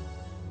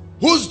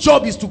whose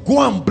job is to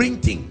go and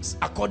bring things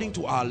according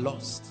to our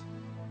lust.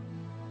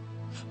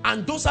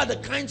 And those are the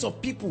kinds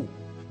of people,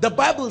 the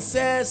Bible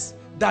says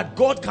that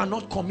God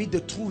cannot commit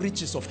the true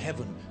riches of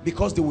heaven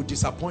because they will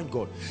disappoint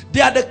God. They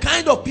are the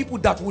kind of people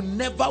that will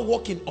never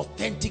walk in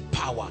authentic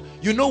power.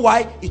 You know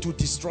why? It will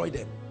destroy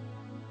them.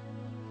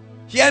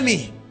 Hear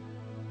me.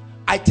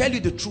 I tell you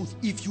the truth.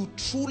 If you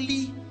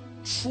truly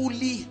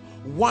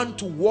want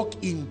to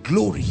walk in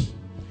glory,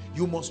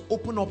 you must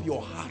open up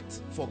your heart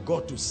for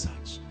God to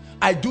search.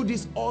 I do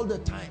this all the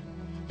time.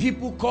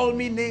 People call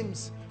me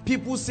names.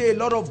 People say a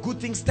lot of good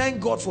things. Thank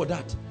God for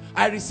that.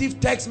 I receive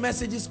text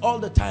messages all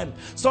the time.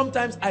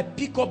 Sometimes I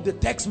pick up the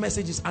text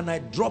messages and I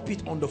drop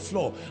it on the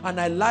floor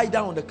and I lie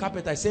down on the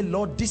carpet. I say,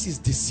 Lord, this is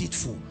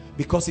deceitful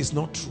because it's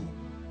not true.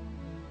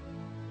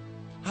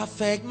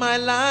 Affect my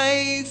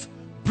life,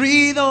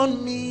 breathe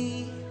on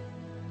me.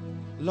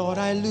 Lord,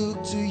 I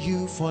look to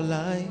you for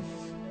life.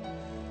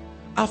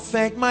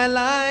 Affect my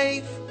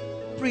life,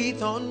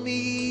 breathe on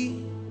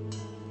me.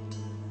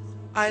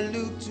 I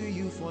look to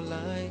you for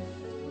life.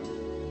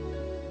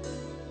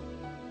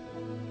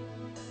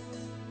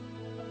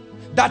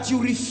 That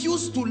you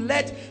refuse to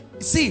let,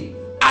 see,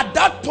 at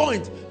that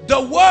point,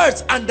 the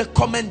words and the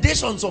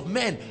commendations of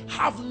men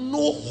have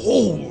no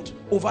hold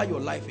over your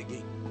life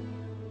again.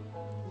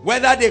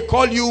 Whether they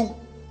call you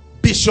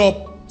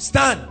Bishop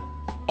Stan,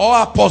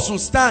 or Apostle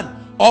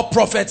Stan, or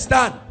Prophet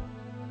Stan,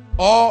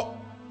 or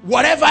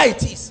whatever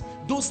it is,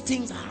 those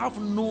things have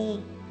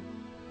no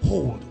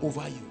hold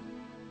over you.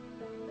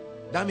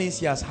 That means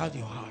he has had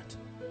your heart.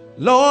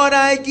 Lord,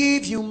 I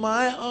give you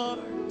my heart.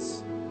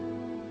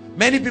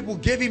 Many people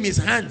gave him his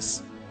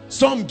hands.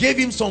 Some gave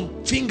him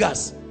some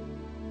fingers.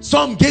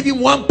 Some gave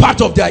him one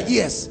part of their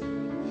ears.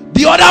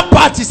 The other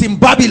part is in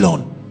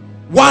Babylon.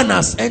 One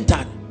has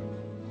entered.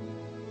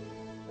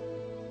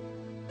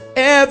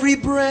 Every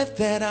breath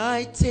that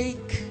I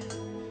take,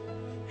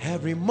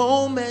 every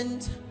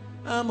moment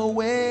I'm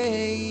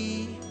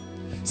away.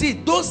 See,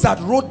 those that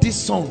wrote these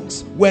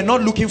songs were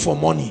not looking for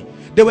money.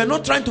 They were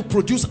not trying to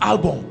produce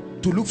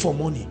album to look for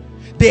money.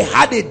 They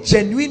had a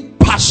genuine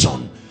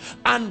passion,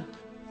 and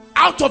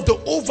out of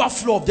the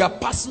overflow of their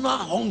personal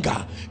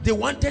hunger, they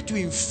wanted to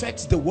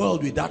infect the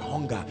world with that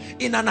hunger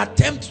in an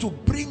attempt to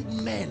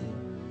bring men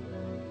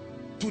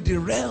to the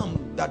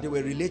realm that they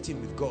were relating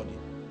with God in.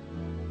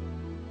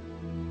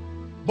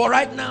 But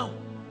right now,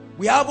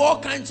 we have all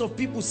kinds of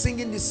people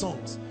singing these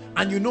songs,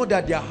 and you know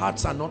that their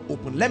hearts are not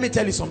open. Let me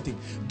tell you something.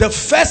 The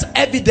first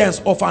evidence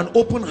of an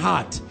open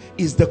heart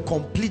is the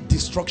complete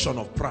destruction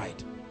of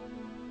pride.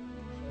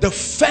 The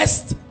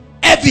first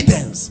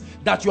evidence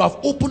that you have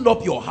opened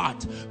up your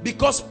heart,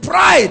 because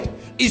pride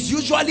is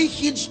usually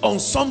hinged on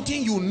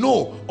something you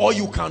know or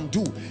you can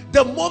do.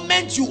 The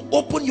moment you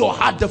open your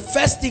heart, the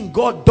first thing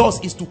God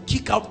does is to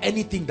kick out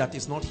anything that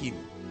is not him.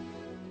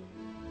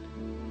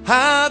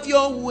 Have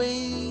your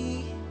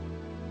way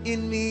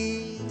in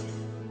me.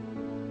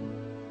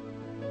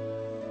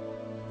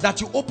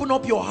 That you open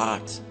up your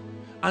heart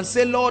and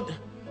say, Lord,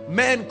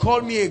 men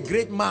call me a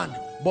great man,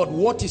 but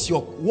what is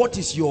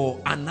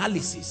your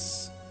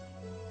analysis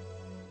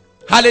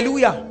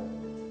Hallelujah.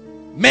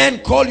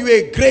 Men call you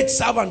a great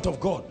servant of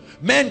God.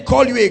 Men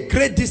call you a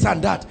great this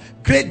and that.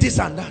 Great this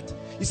and that.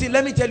 You see,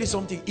 let me tell you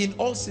something. In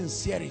all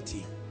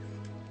sincerity,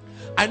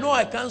 I know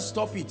I can't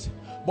stop it,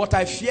 but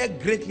I fear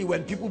greatly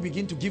when people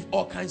begin to give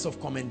all kinds of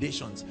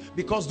commendations,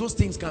 because those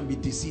things can be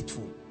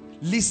deceitful.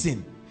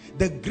 Listen,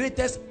 the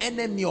greatest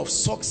enemy of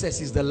success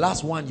is the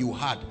last one you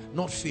had,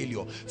 not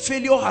failure.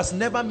 Failure has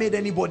never made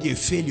anybody a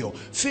failure.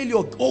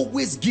 Failure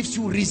always gives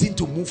you reason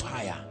to move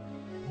higher.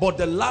 But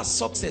the last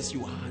success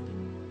you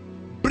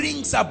had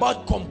brings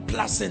about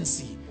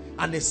complacency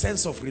and a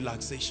sense of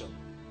relaxation.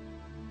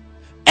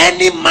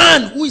 Any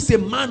man who is a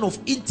man of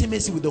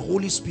intimacy with the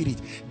Holy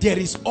Spirit, there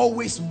is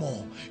always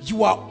more.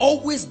 You are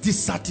always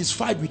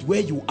dissatisfied with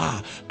where you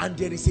are, and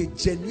there is a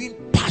genuine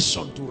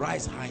passion to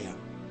rise higher.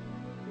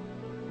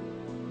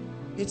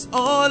 It's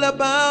all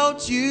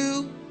about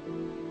you,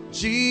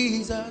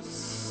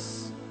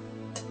 Jesus.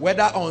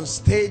 Whether on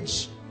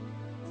stage,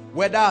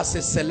 whether as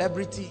a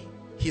celebrity,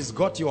 he's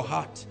got your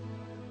heart.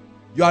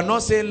 You are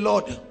not saying,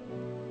 Lord,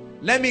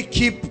 let me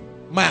keep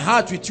my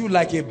heart with you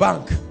like a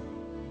bank.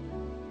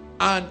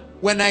 And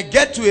when I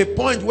get to a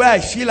point where I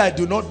feel I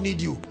do not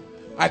need you,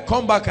 I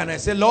come back and I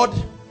say, Lord,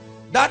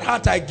 that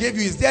heart I gave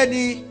you, is there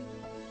any,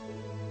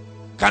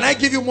 can I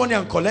give you money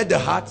and collect the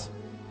heart?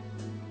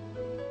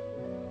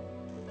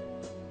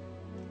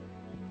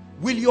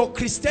 Will your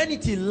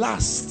Christianity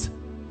last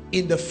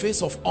in the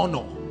face of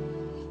honor?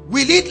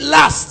 Will it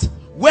last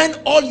when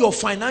all your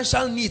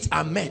financial needs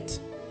are met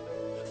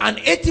and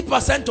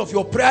 80% of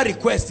your prayer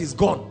request is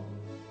gone?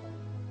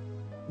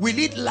 Will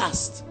it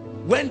last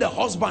when the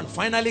husband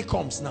finally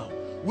comes now?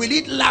 Will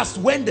it last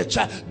when the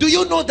child? Do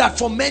you know that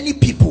for many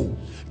people,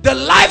 the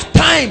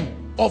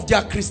lifetime of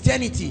their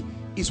Christianity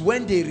is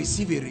when they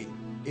receive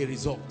a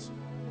result?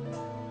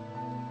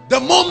 The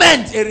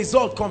moment a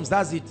result comes,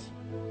 that's it.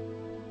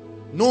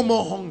 No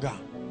more hunger.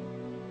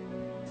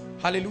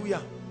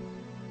 Hallelujah.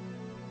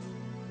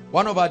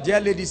 One of our dear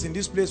ladies in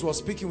this place was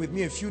speaking with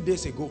me a few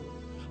days ago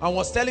and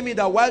was telling me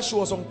that while she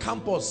was on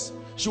campus,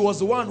 she was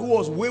the one who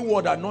was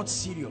wayward and not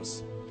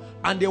serious.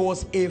 And there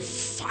was a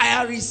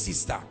fiery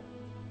sister.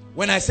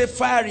 When I say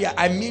fiery,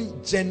 I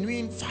mean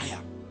genuine fire.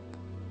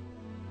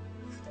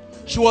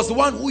 She was the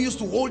one who used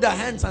to hold her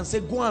hands and say,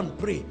 go and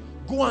pray,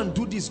 go and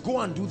do this, go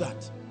and do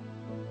that.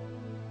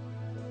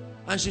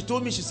 And she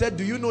told me, she said,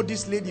 do you know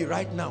this lady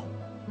right now?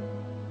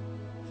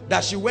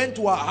 That she went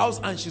to her house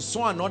and she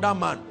saw another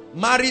man,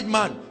 married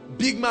man,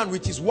 big man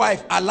with his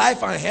wife,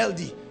 alive and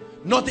healthy.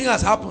 Nothing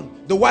has happened.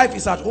 The wife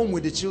is at home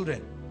with the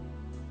children.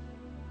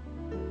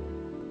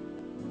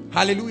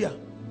 Hallelujah.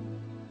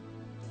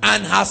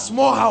 And her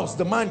small house,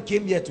 the man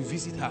came here to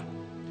visit her.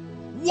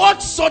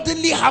 What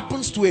suddenly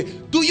happens to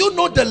it? Do you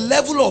know the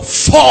level of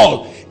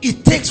fall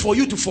it takes for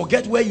you to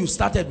forget where you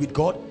started with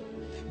God?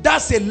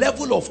 That's a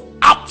level of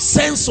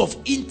absence of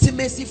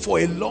intimacy for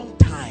a long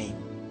time.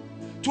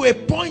 To a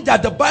point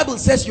that the Bible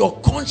says your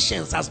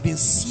conscience has been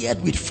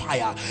seared with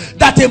fire.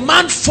 That a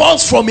man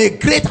falls from a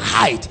great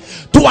height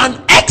to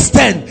an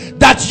extent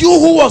that you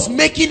who was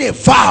making a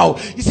vow.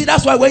 You see,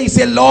 that's why when you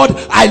say, Lord,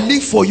 I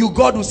live for you,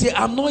 God will say,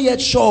 I'm not yet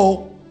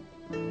sure.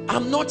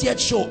 I'm not yet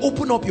sure.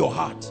 Open up your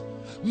heart.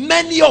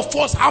 Many of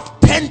us have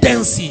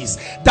tendencies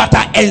that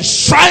are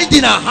enshrined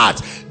in our heart.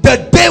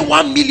 The day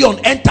 1 million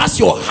enters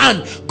your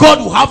hand, God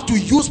will have to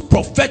use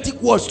prophetic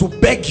words to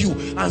beg you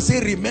and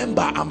say,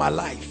 remember, I'm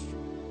alive.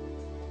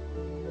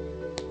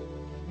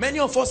 Many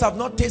of us have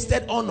not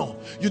tasted honor.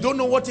 You don't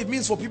know what it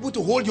means for people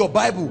to hold your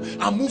Bible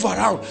and move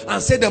around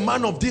and say the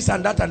man of this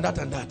and that and that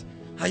and that.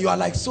 And you are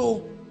like,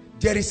 so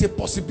there is a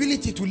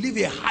possibility to live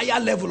a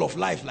higher level of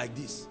life like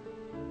this.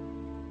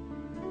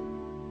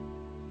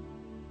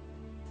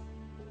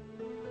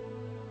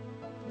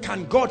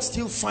 Can God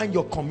still find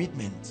your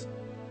commitment?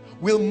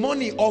 Will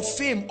money or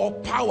fame or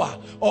power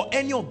or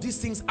any of these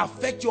things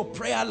affect your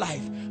prayer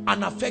life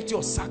and affect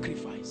your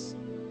sacrifice?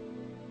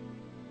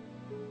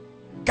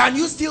 Can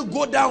you still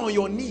go down on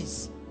your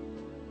knees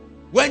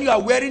when you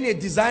are wearing a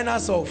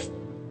designer's of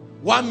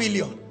 1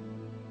 million?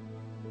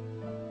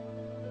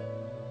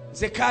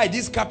 Say, Kai,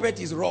 this carpet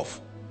is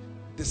rough.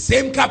 The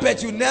same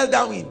carpet you knelt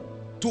down in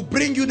to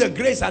bring you the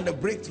grace and the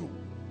breakthrough.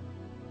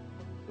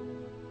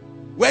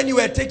 When you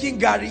were taking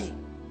Gary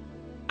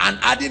and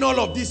adding all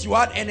of this, you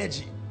had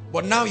energy.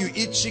 But now you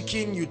eat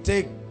chicken, you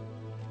take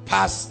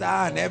pasta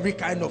and every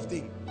kind of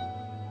thing.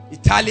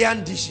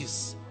 Italian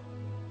dishes.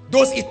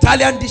 Those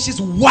Italian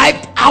dishes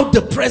wiped out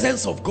the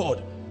presence of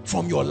God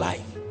from your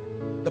life.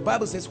 The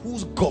Bible says,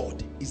 whose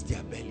God is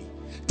their belly.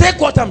 Take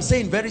what I'm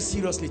saying very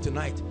seriously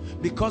tonight,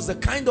 because the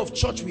kind of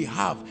church we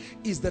have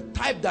is the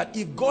type that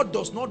if God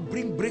does not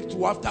bring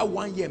breakthrough after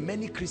 1 year,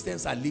 many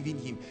Christians are leaving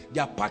him.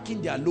 They are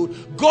packing their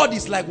load. God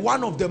is like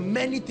one of the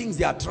many things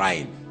they are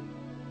trying.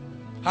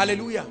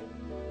 Hallelujah.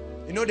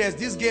 You know, there's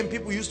this game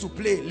people used to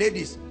play.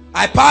 Ladies,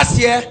 I pass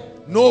here,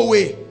 no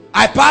way.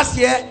 I pass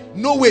here,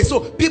 no way. So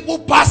people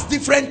pass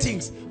different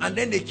things, and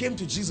then they came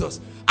to Jesus.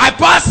 I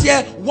pass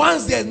here,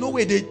 once there's no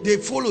way, they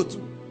followed.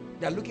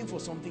 They're looking for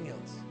something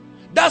else.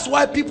 That's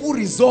why people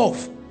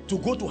resolve to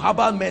go to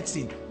herbal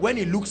medicine when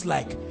it looks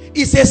like.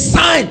 It's a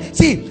sign.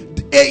 See,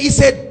 it's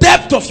a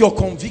depth of your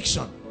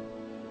conviction.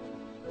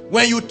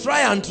 When you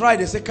try and try,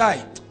 they say,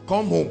 Kai,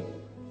 come home.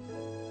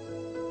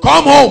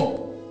 Come home.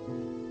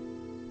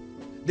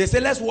 They say,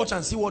 let's watch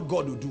and see what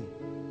God will do.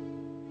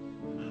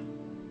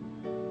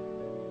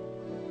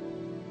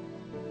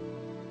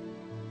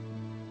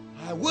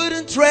 I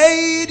wouldn't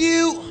trade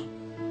you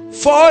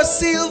for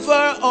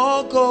silver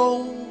or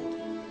gold.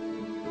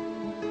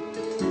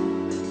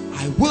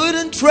 I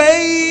wouldn't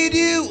trade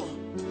you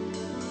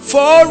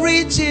for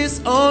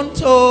riches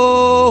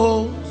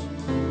untold.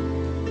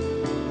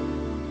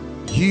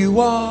 You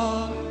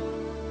are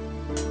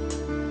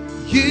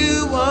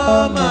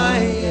my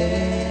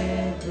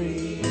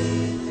everything.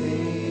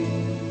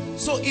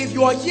 So if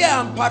you are here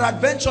and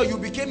peradventure you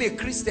became a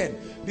Christian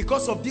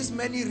because of these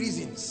many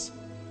reasons,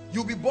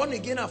 you'll be born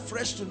again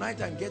afresh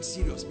tonight and get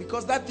serious,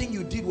 because that thing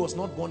you did was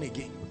not born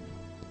again.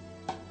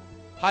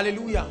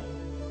 Hallelujah.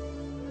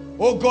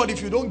 Oh God,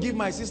 if you don't give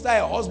my sister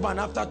a husband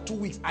after 2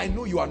 weeks, I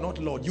know you are not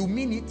Lord. You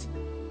mean it?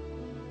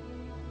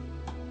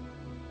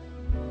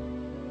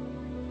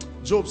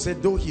 Job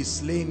said, though he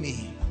slay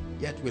me,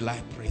 yet will I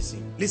praise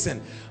him.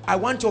 Listen, I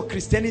want your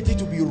Christianity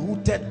to be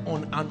rooted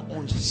on an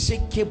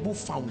unshakable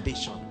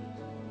foundation.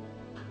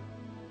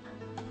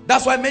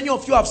 That's why many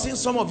of you have seen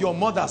some of your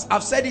mothers.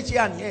 I've said it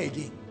here and here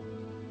again.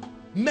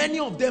 Many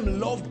of them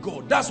loved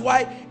God. That's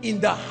why in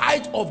the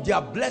height of their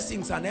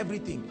blessings and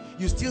everything,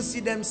 you still see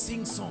them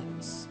sing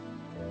songs.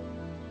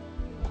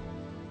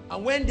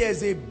 And when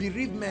there's a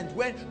bereavement,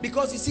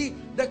 because you see,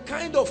 the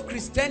kind of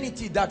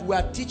Christianity that we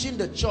are teaching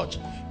the church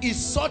is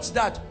such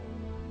that,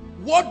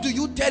 what do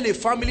you tell a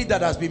family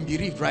that has been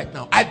bereaved right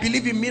now? I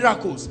believe in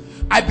miracles.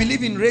 I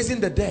believe in raising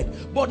the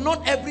dead. But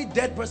not every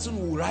dead person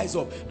will rise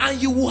up.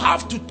 And you will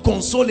have to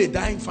console a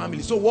dying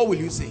family. So what will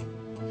you say?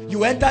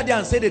 You enter there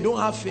and say they don't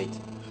have faith.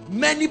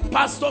 Many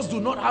pastors do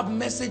not have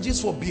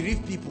messages for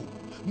bereaved people.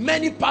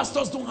 Many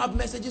pastors don't have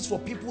messages for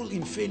people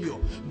in failure,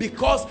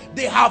 because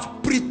they have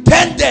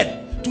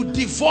pretended to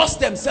divorce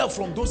themselves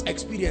from those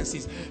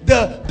experiences.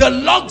 The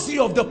luxury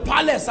of the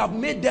palace have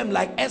made them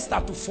like Esther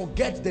to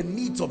forget the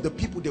needs of the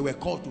people they were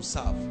called to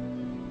serve.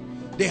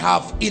 They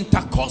have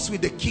intercourse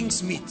with the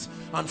king's meat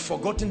and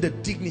forgotten the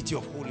dignity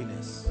of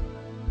holiness.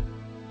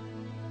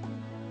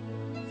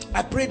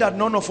 I pray that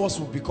none of us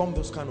will become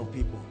those kind of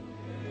people.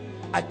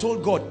 I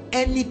told God,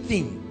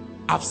 anything,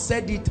 I've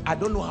said it I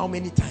don't know how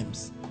many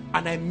times,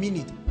 and I mean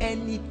it,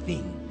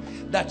 anything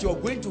that you're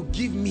going to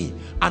give me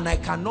and I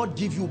cannot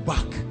give you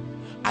back,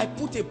 I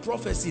put a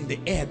prophecy in the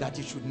air that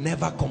it should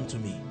never come to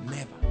me.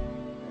 Never.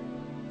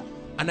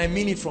 And I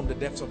mean it from the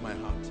depths of my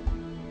heart.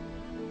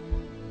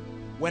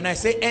 When I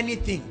say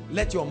anything,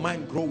 let your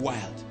mind grow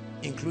wild,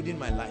 including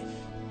my life.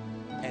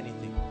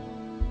 Anything.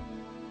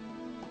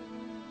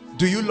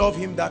 Do you love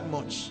him that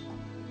much?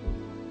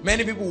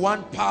 Many people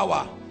want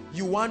power.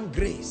 You want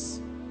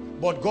grace.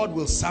 But God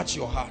will search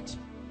your heart.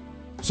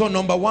 So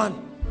number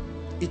one,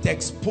 it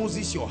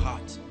exposes your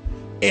heart.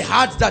 A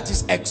heart that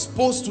is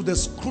exposed to the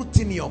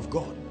scrutiny of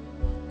God.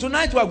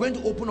 Tonight we are going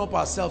to open up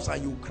ourselves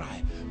and you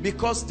cry,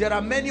 because there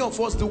are many of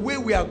us, the way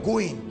we are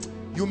going,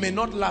 you may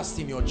not last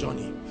in your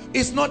journey.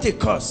 It's not a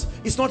curse,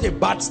 it's not a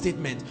bad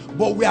statement,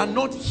 but we are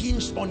not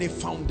hinged on a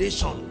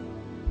foundation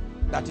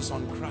that is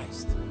on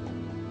Christ.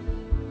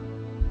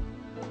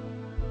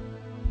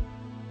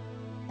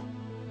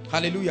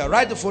 Hallelujah.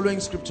 Write the following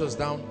scriptures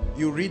down.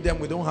 You read them,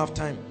 we don't have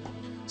time.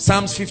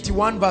 Psalms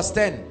 51 verse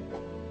 10.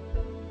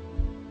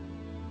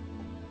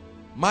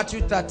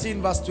 Matthew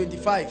 13 verse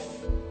 25.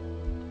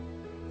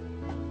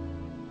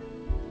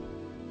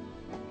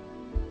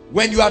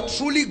 When you are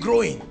truly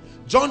growing,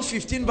 John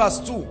 15 verse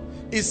 2,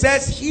 it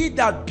says, he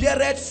that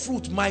beareth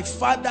fruit my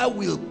Father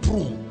will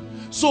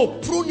prune. So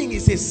pruning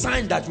is a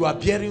sign that you are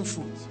bearing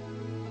fruit.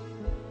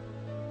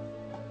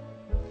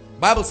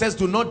 Bible says,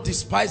 do not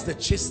despise the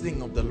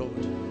chastening of the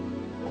Lord.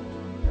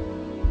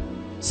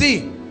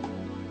 See,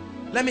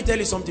 let me tell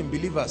you something,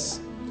 believers.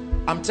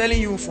 I'm telling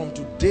you, from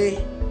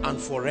today and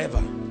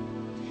forever,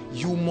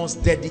 you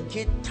must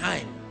dedicate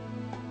time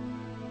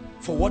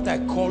for what I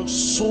call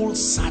soul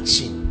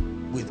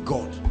searching with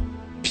God,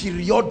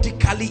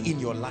 periodically in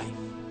your life.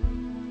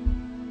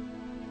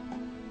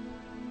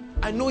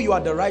 I know you are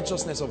the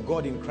righteousness of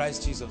God in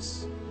Christ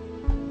Jesus,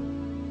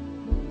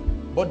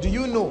 but do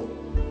you know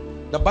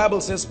the Bible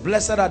says,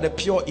 blessed are the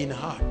pure in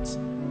heart,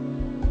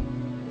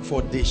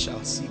 for they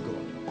shall see God.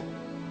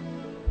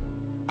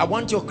 I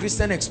want your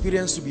Christian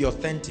experience to be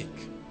authentic.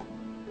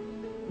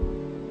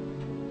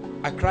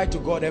 I cry to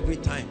God every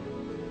time.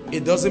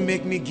 It doesn't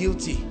make me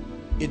guilty,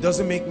 it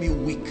doesn't make me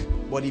weak,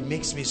 but it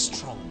makes me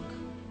strong.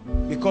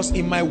 Because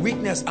in my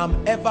weakness,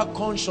 I'm ever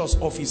conscious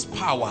of his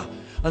power.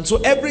 And so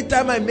every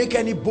time I make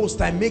any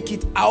boast, I make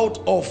it out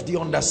of the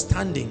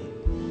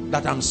understanding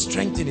that I'm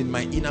strengthened in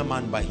my inner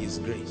man by his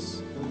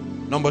grace.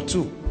 Number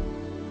two.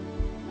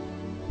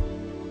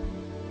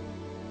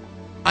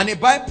 And a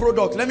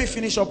byproduct, let me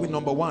finish up with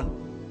number one.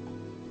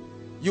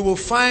 You will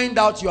find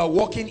out you are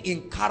walking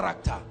in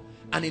character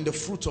and in the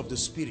fruits of the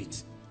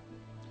Spirit.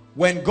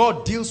 When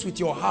God deals with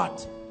your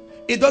heart,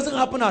 it doesn't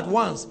happen at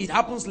once. It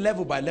happens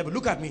level by level.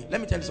 Look at me. Let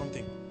me tell you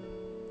something.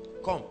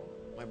 Come,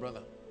 my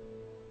brother.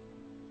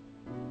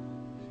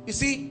 You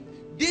see,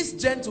 this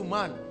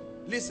gentleman,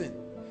 listen,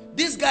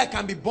 this guy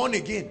can be born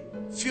again,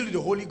 filled with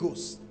the Holy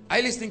Ghost. Are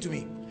you listening to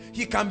me?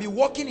 He can be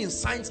walking in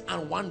signs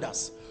and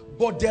wonders,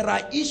 but there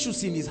are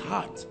issues in his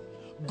heart.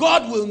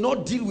 God will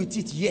not deal with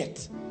it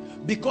yet,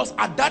 because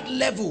at that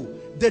level,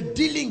 the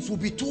dealings will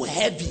be too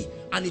heavy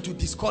and it will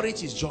discourage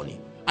his journey.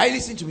 Are you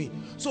listening to me?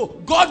 So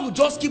God will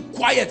just keep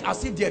quiet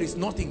as if there is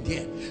nothing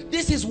there.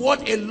 This is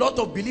what a lot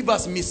of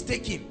believers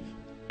mistake him,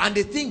 and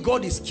they think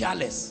God is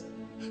careless.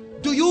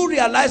 Do you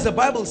realize the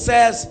Bible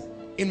says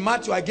in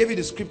Matthew, I gave you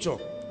the scripture,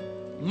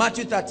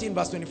 Matthew 13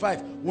 verse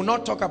 25. We'll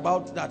not talk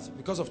about that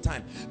because of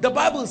time. The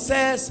Bible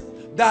says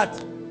that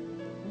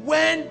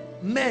when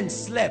men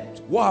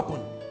slept, what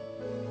happened?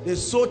 They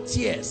sowed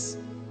tears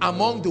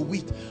among the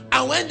wheat.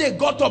 And when they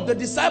got up, the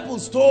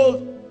disciples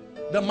told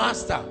the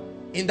master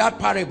in that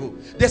parable,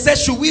 they said,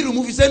 should we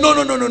remove it? He said,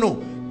 no.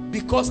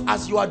 Because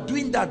as you are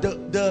doing that,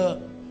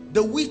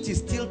 the wheat is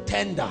still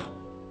tender.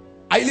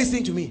 Are you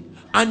listening to me?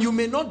 And you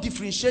may not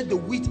differentiate the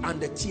wheat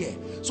and the tear.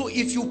 So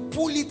if you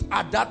pull it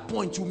at that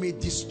point, you may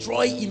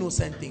destroy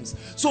innocent things.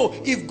 So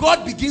if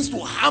God begins to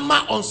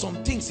hammer on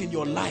some things in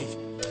your life,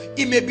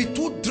 it may be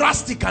too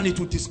drastic and it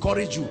will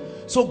discourage you.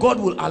 So God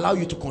will allow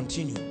you to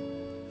continue.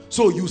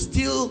 So you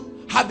still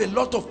have a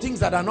lot of things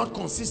that are not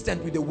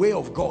consistent with the way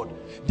of God.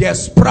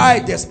 There's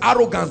pride, there's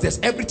arrogance, there's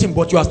everything,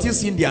 but you are still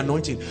seeing the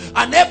anointing.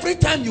 And every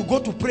time you go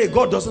to pray,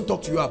 God doesn't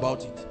talk to you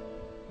about it.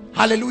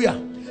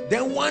 Hallelujah.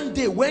 Then one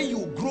day when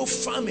you grow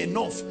firm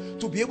enough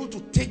to be able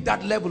to take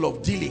that level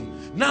of dealing,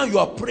 now you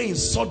are praying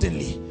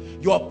suddenly.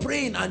 You are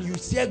praying and you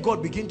hear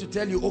God begin to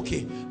tell you,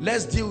 okay,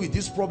 let's deal with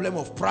this problem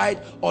of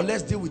pride, or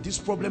let's deal with this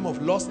problem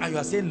of lust. And you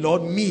are saying,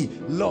 Lord, me,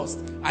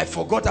 lost. I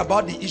forgot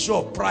about the issue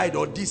of pride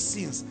or these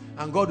sins.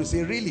 And God will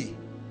say, really?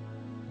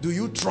 Do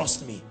you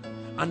trust me?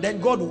 And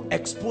then God will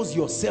expose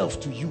yourself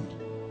to you.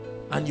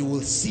 And you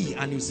will see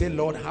and you say,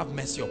 Lord, have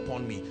mercy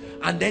upon me.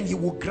 And then he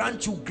will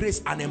grant you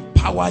grace and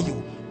empower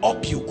you.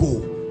 Up you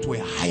go to a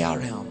higher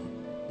realm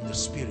in the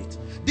spirit.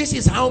 This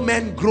is how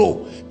men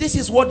grow. This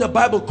is what the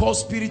Bible calls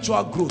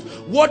spiritual growth.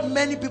 What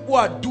many people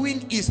are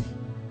doing is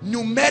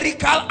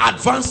numerical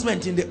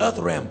advancement in the earth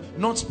realm,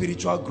 not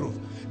spiritual growth.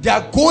 They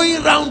are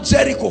going around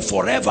Jericho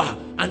forever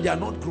and they are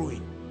not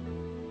growing.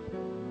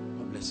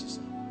 God bless you,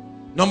 sir.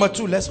 Number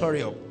two, let's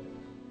hurry up.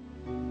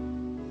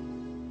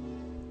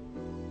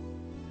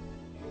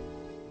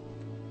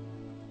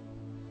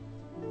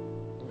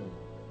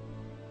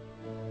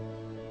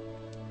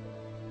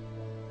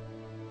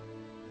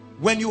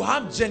 When you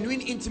have genuine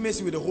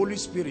intimacy with the Holy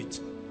Spirit,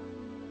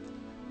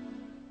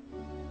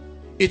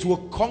 it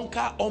will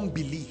conquer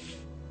unbelief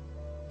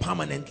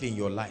permanently in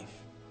your life.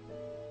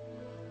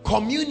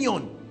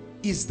 Communion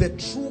is the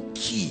true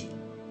key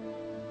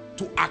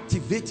to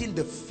activating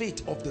the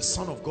faith of the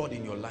Son of God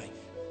in your life.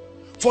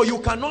 For you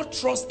cannot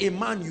trust a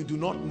man you do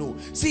not know.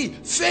 See,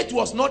 faith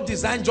was not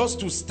designed just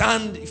to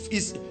stand.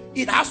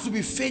 It has to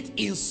be faith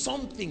in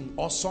something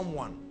or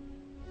someone.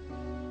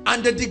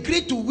 And the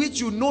degree to which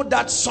you know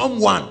that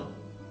someone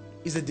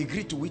is the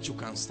degree to which you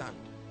can stand.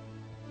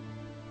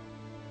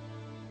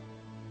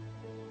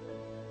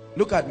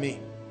 Look at me.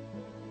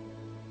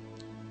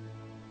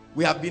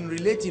 We have been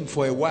relating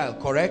for a while,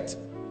 correct?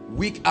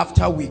 Week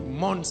after week,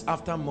 months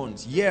after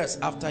months, years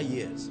after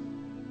years.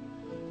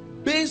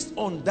 Based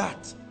on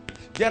that,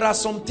 there are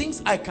some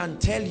things I can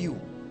tell you.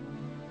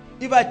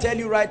 If I tell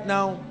you right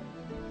now,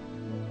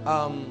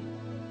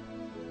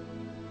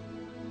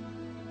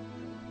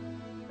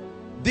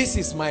 this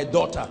is my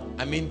daughter,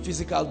 I mean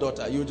physical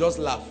daughter, you just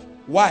laugh.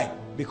 Why?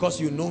 Because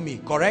you know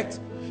me, correct?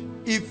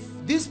 If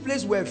this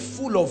place were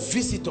full of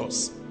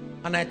visitors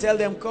and I tell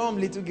them, come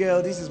little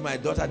girl, this is my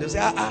daughter, they'll say,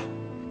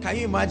 can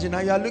you imagine?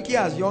 Now you are looking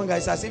as younger,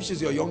 it's as if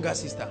she's your younger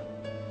sister.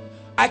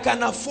 I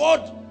can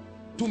afford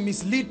to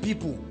mislead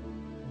people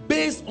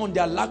based on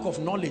their lack of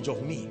knowledge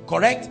of me,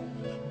 correct?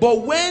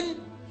 But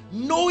when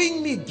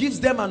knowing me gives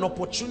them an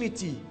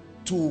opportunity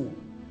to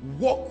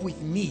walk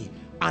with me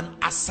and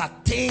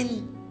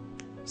ascertain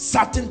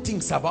certain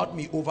things about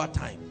me over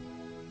time.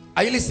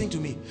 Are you listening to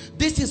me?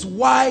 This is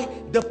why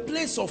the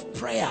place of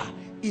prayer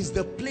is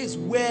the place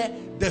where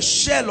the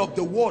shell of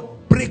the word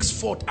breaks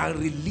forth and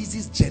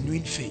releases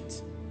genuine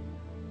faith.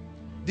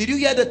 Did you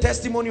hear the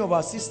testimony of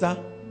our sister?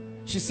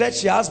 She said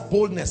she has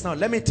boldness. Now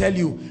let me tell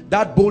you,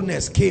 that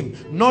boldness came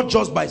not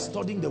just by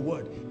studying the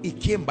word, it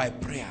came by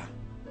prayer.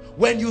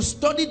 When you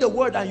study the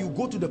word and you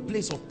go to the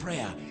place of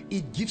prayer,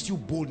 it gives you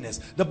boldness.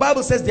 The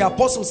Bible says the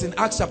apostles in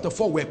Acts chapter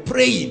 4 were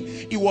praying.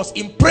 It was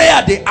in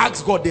prayer they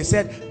asked God, they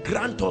said,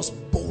 grant us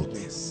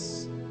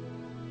boldness.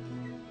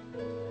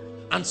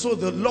 And so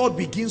the Lord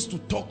begins to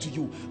talk to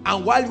you.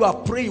 And while you are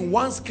praying,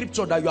 one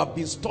scripture that you have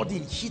been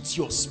studying hits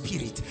your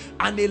spirit.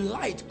 And a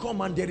light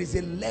comes and there is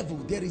a level,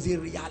 there is a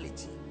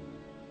reality.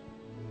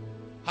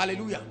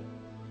 Hallelujah.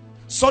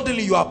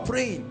 Suddenly you are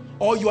praying,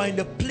 or you are in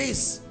the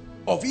place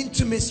of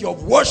intimacy,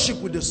 of worship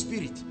with the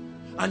Spirit,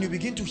 and you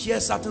begin to hear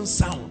certain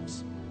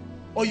sounds,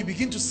 or you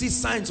begin to see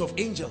signs of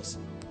angels.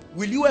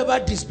 will you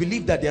ever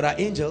disbelieve that there are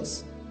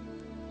angels?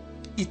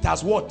 It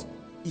has what?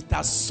 It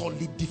has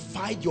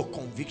solidified your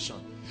conviction.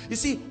 You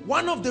see,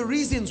 one of the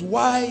reasons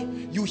why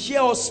you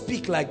hear us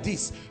speak like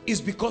this is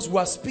because we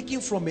are speaking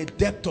from a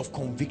depth of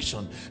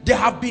conviction. There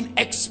have been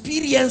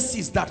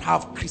experiences that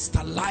have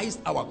crystallized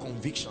our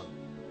conviction.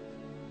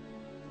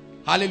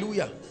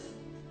 Hallelujah.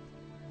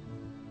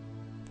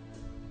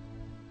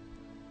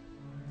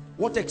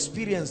 What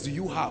experience do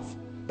you have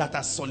that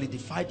has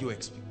solidified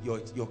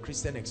your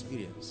Christian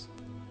experience?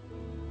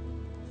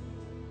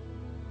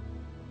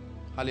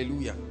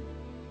 Hallelujah.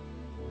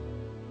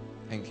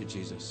 Thank you,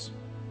 Jesus.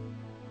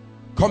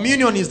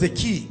 Communion is the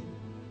key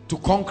to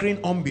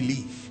conquering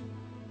unbelief.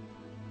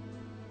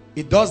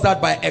 It does that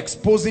by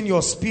exposing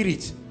your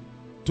spirit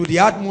to the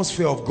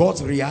atmosphere of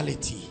God's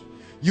reality.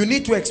 You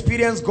need to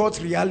experience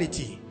God's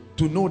reality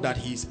to know that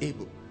He is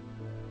able.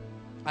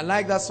 I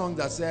like that song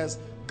that says,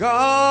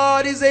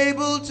 God is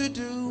able to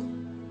do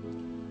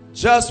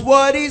just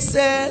what He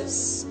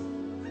says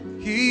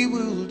He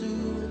will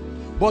do.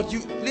 But you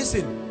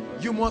listen,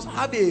 you must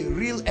have a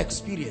real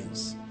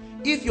experience.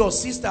 If your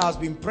sister has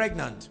been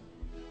pregnant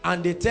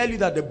and they tell you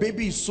that the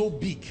baby is so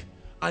big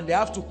and they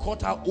have to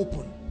cut her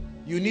open,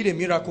 you need a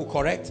miracle,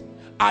 correct?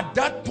 At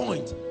that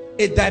point,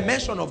 a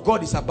dimension of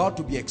God is about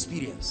to be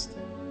experienced.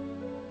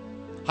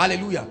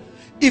 Hallelujah.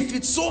 If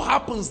it so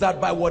happens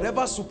that by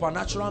whatever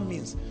supernatural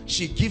means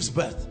she gives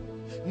birth,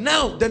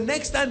 now the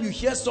next time you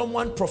hear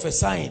someone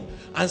prophesying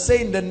and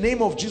say, in the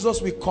name of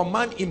Jesus we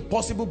command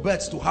impossible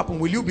births to happen,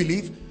 will you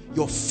believe?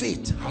 Your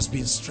faith has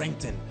been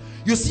strengthened.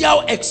 You see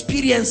how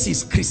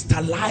experiences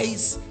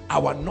crystallize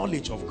our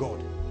knowledge of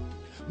God.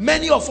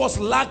 Many of us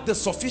lack the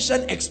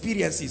sufficient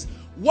experiences.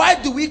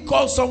 Why do we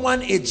call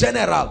someone a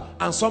general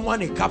and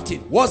someone a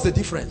captain? What's the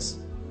difference?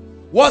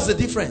 What's the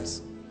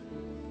difference?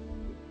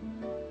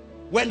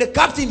 When the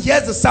captain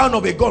hears the sound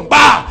of a gun,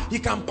 bah, he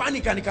can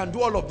panic and he can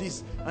do all of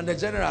this. And the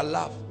general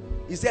laugh.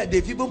 He said,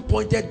 they've even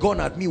pointed gun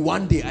at me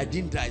one day, I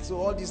didn't die. So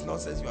all this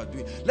nonsense you are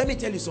doing. Let me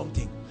tell you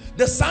something.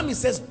 The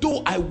psalmist says,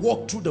 though I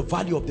walk through the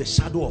valley of the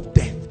shadow of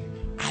death,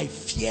 I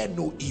fear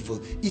no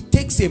evil. It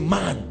takes a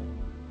man,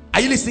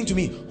 are you listening to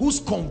me, whose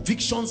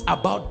convictions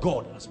about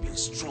God has been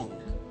strong.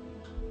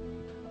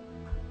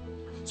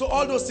 So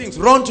all those things,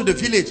 run to the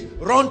village,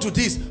 run to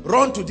this,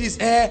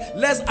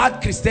 let's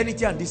add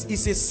Christianity and this,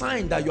 is a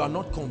sign that you are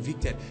not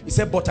convicted. He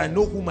said, but I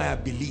know whom I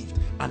have believed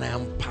and I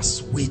am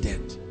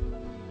persuaded.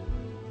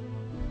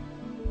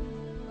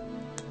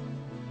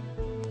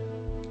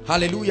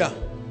 Hallelujah.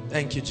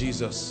 Thank you,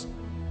 Jesus.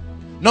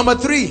 Number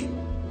 3.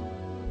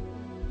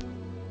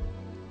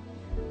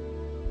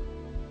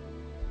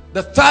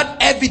 The third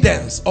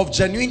evidence of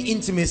genuine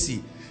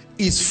intimacy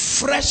is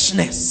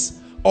freshness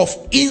of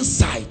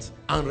insight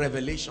and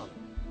revelation.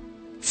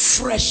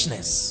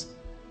 Freshness.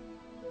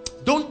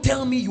 Don't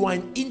tell me you are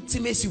in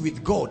intimacy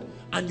with God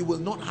and you will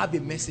not have a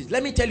message.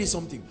 Let me tell you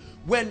something.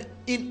 When,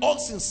 in all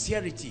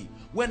sincerity,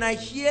 when I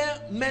hear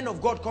men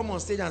of God come on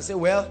stage and say,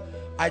 well,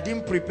 I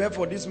didn't prepare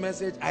for this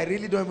message, I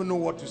really don't even know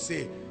what to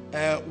say,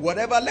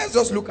 whatever, let's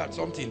just look at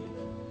something.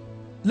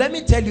 Let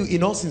me tell you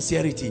in all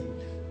sincerity,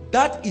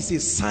 that is a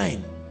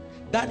sign,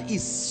 that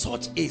is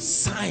such a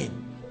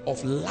sign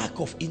of lack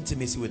of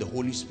intimacy with the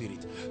Holy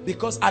Spirit.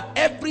 Because at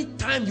every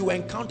time you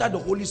encounter the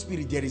Holy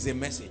Spirit, there is a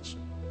message.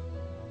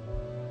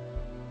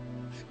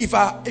 If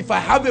I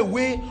have a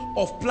way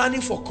of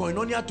planning for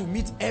Koinonia to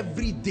meet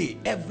every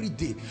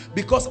day,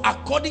 because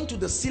according to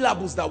the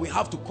syllables that we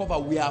have to cover,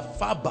 we are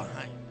far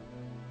behind.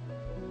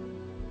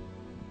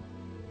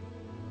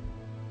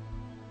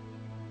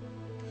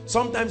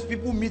 Sometimes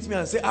people meet me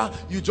and say,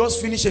 you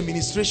just finish a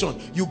ministration,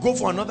 you go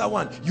for another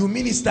one, you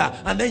minister,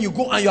 and then you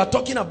go and you are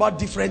talking about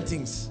different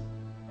things.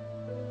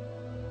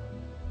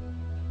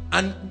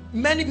 And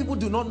many people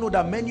do not know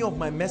that many of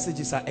my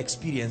messages are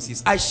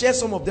experiences. I share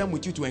some of them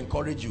with you to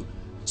encourage you.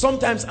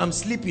 Sometimes I'm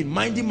sleeping,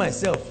 minding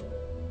myself,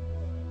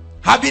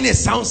 having a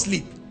sound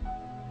sleep.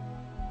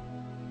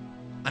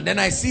 And then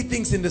I see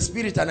things in the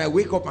spirit and I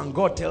wake up and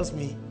God tells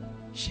me,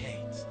 share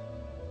it.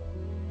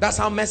 That's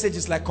how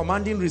messages like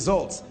commanding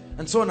results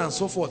and so on and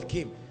so forth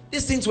came.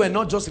 These things were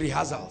not just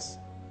rehearsals.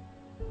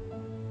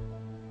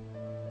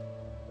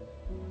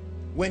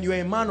 When you're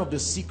a man of the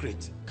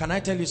secret, can I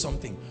tell you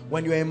something?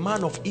 When you're a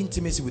man of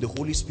intimacy with the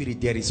Holy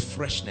Spirit, there is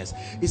freshness.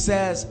 It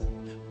says,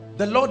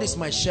 the Lord is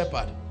my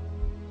shepherd,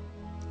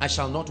 I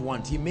shall not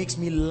want. He makes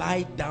me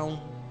lie down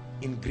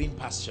in green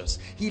pastures.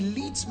 He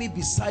leads me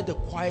beside the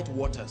quiet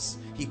waters.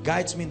 He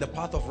guides me in the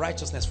path of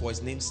righteousness for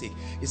his name's sake.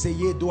 He said,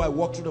 yea, though I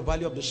walk through the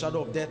valley of the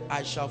shadow of death,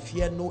 I shall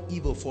fear no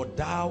evil, for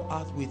thou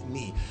art with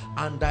me,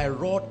 and thy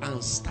rod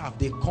and staff,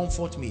 they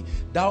comfort me.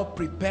 Thou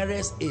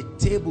preparest a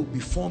table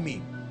before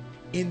me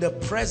in the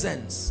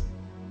presence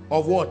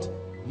of what?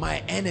 My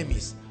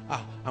enemies.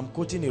 I'm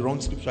quoting the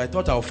wrong scripture. I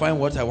thought I'll find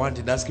what I want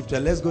in that scripture.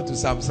 Let's go to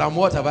Psalm.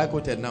 What have I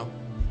quoted now?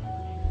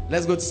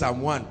 Let's go to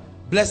Psalm 1.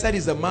 Blessed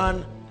is the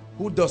man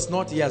who does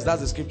not, yes,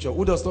 that's the scripture,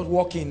 who does not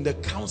walk in the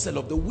counsel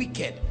of the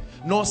wicked,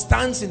 nor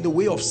stands in the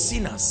way of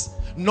sinners,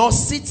 nor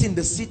sits in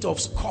the seat of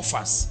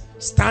scoffers.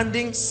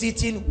 standing,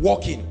 sitting,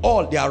 walking,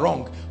 all they are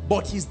wrong.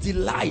 But his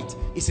delight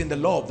is in the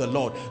law of the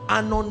Lord,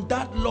 and on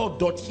that law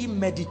doth he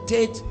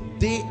meditate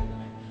day.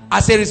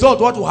 As a result,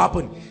 what will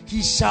happen?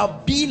 He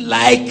shall be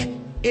like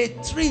a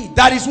tree.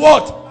 That is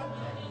what?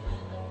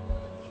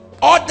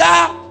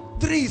 Other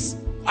trees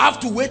have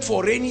to wait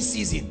for rainy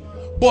season,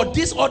 but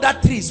this other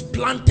tree is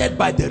planted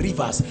by the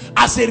rivers.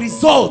 As a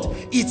result,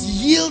 it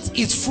yields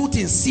its fruit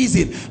in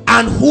season,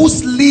 and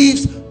whose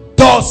leaves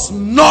does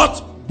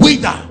not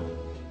wither.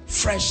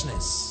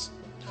 Freshness,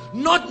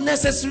 not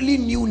necessarily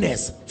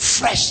newness,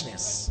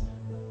 freshness.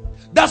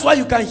 That's why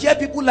you can hear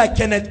people like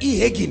Kenneth E.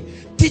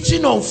 Hagin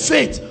teaching on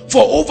faith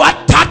for over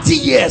 30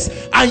 years,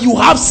 and you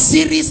have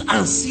series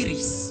and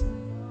series.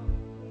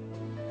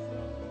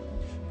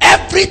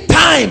 Every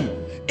time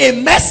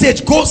a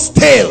message goes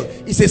stale,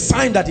 it's a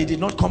sign that it did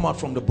not come out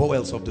from the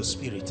bowels of the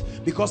Spirit.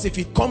 Because if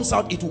it comes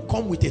out, it will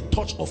come with a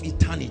touch of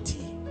eternity.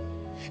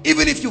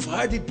 Even if you've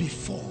heard it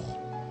before,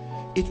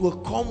 it will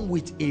come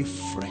with a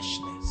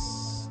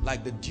freshness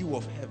like the dew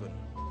of heaven.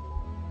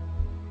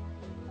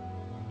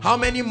 How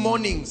many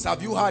mornings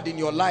have you had in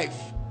your life?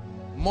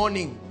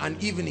 Morning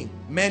and evening.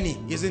 Many,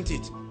 isn't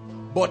it?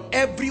 But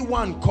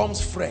everyone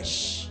comes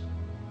fresh.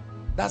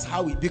 That's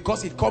how it,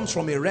 because it comes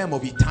from a realm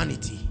of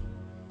eternity.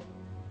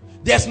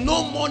 There's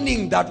no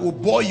morning that will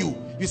bore you.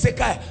 You say,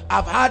 Kai,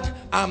 I've had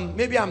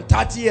maybe I'm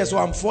 30 years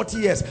or I'm 40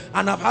 years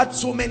and I've had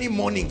so many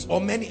mornings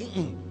or many.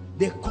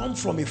 They come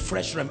from a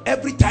fresh realm.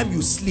 Every time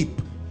you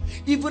sleep,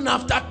 even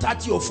after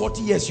 30 or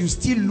 40 years, you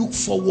still look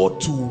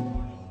forward to.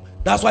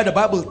 That's why the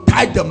Bible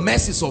tied the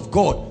mercies of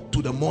God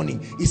to the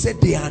morning. He said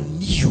they are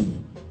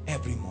new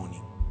every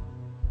morning.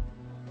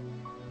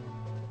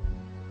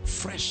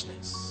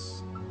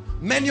 Freshness.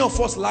 Many of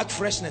us lack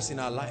freshness in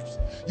our lives.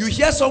 You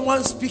hear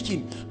someone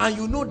speaking and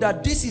you know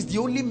that this is the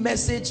only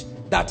message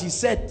that he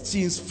said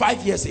since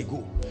 5 years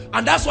ago.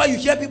 And that's why you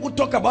hear people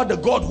talk about the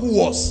God who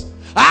was.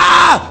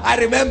 I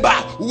remember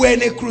we were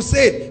in a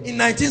crusade in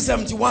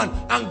 1971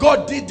 and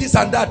God did this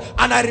and that,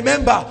 and I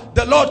remember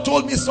the Lord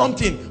told me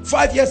something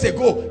 5 years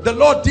ago. The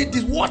Lord did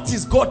this. What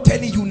is God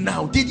telling you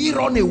now? Did he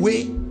run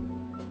away?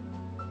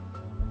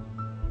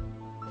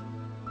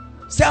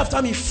 Say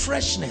after me,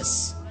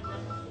 freshness.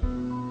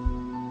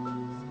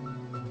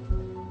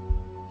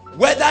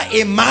 Whether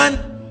a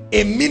man,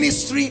 a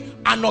ministry,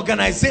 an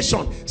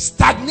organization,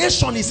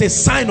 stagnation is a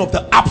sign of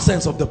the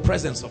absence of the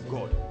presence of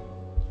God.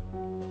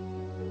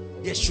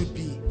 There should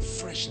be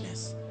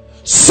freshness.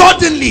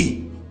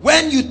 Suddenly,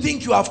 when you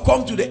think you have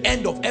come to the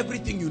end of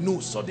everything you know,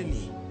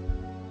 suddenly.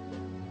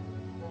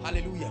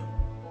 Hallelujah.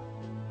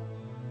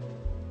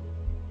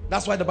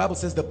 That's why the Bible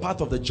says the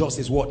path of the just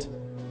is what?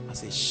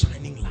 As a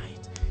shining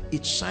light.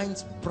 It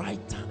shines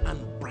brighter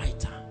and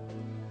brighter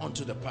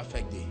unto the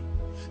perfect day.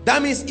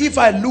 That means if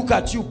I look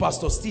at you,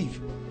 Pastor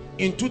Steve,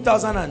 in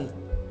 2000 and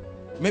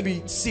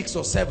maybe 6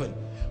 or 7,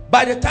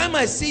 by the time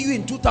I see you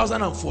in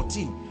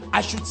 2014,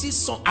 I should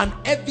see an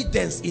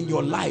evidence in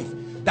your life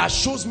that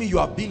shows me you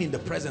have been in the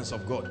presence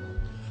of God.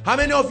 How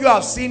many of you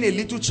have seen a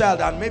little child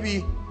and maybe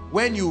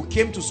when you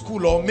came to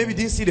school or maybe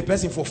didn't see the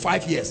person for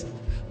 5 years,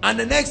 and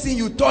the next thing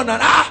you turn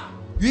and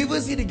you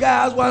even see the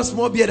guy has one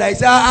small beard. I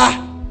say,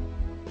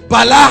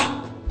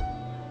 Bala,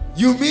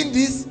 you mean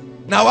this?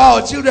 Now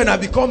our children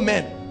have become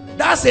men.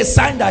 That's a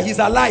sign that he's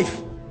alive.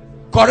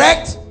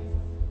 Correct?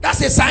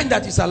 That's a sign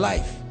that he's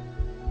alive.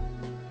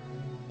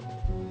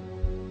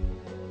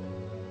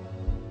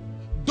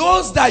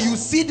 Those that you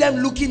see them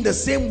looking the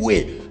same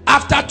way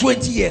after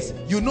 20 years,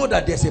 you know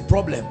that there's a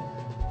problem.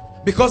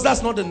 Because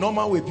that's not the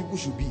normal way people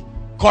should be.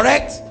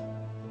 Correct?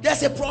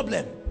 There's a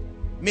problem.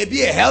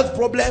 Maybe a health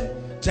problem,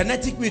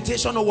 genetic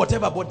mutation or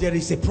whatever, but there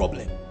is a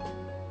problem.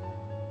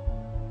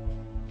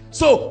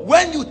 So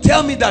when you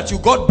tell me that you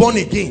got born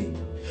again,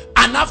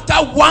 and after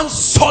 1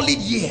 solid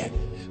year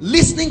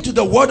listening to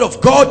the word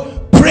of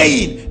God,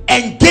 praying,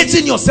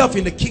 engaging yourself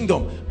in the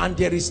kingdom, and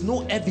there is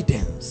no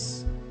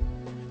evidence,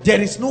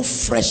 there is no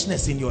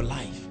freshness in your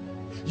life,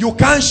 you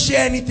can't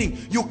share anything,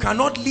 you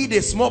cannot lead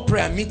a small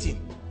prayer meeting.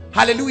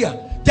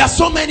 Hallelujah. There are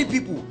so many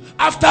people,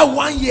 after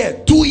 1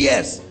 year, 2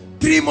 years,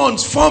 3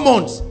 months, 4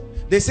 months,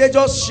 they say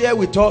just share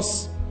with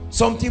us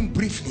something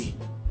briefly,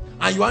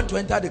 and you want to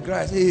enter the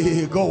grass.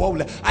 Hey, God, what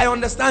will I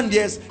understand?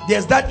 There's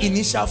that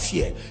initial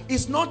fear.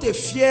 It's not a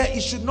fear.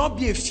 It should not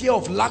be a fear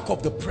of lack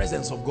of the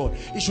presence of God.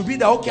 It should be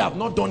that, okay, I've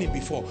not done it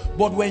before,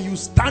 but when you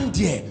stand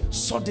there,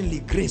 suddenly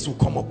grace will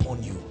come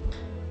upon you.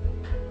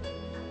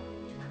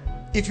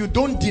 If you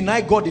don't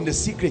deny God in the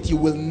secret, he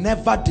will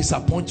never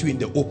disappoint you in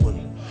the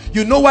open.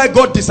 You know why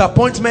God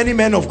disappoints many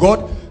men of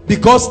God?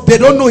 Because they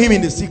don't know him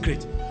in the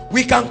secret.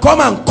 We can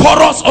come and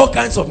chorus all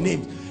kinds of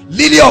names.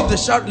 Lily of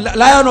the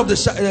Lion of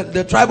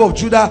the tribe of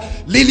Judah,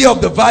 Lily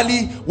of the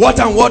valley, what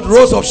and what,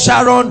 Rose of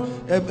Sharon,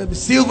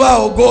 silver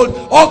or gold,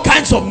 all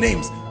kinds of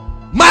names.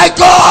 My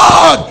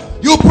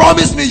God, you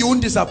promised me you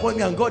wouldn't disappoint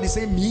me. And God is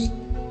saying, me?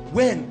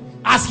 When?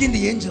 Asking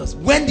the angels,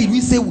 when did we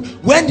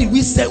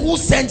say, who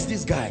sent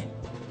this guy?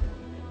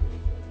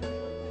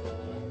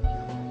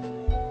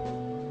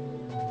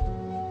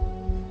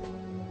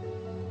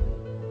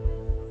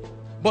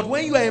 But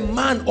when you are a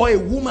man or a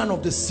woman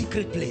of the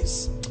secret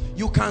place,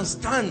 you can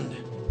stand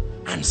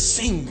and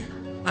sing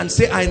and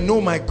say, I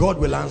know my God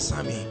will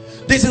answer me.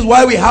 This is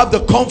why we have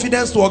the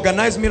confidence to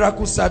organize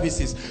miracle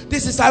services.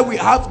 This is why we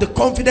have the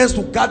confidence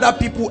to gather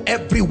people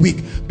every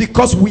week,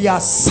 because we are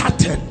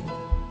certain.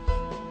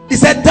 He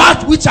said,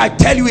 that which I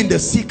tell you in the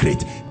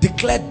secret,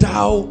 declare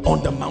thou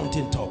on the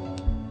mountaintop.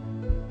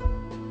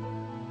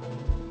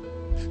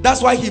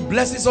 That's why he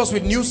blesses us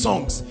with new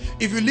songs.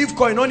 If you leave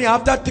Koinonia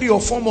after 3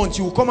 or 4 months,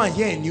 you will come and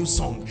hear a new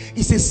song.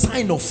 It's a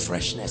sign of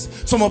freshness.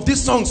 Some of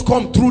these songs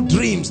come through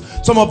dreams.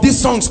 Some of these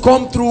songs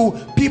come through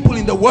people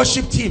in the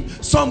worship team.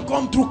 Some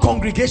come through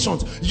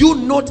congregations. You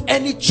note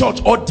any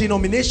church or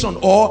denomination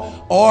or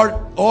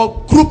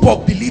group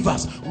of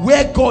believers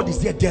where God is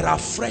there, there are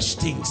fresh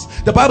things.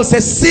 The Bible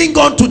says, sing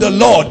unto the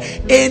Lord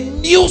a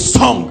new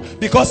song,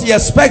 because he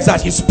expects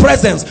that his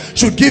presence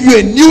should give you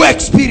a new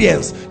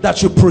experience that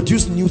should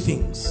produce new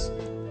things.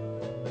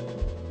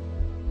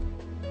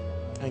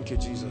 Thank you,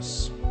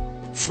 Jesus.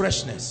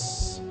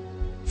 Freshness,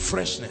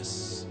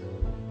 freshness,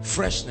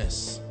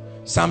 freshness.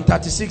 Psalm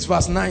 36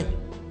 verse 9.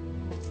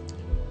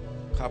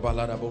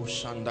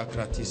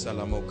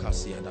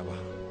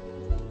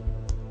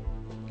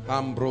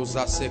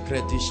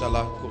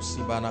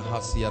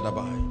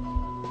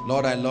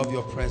 Lord, I love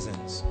your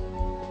presence.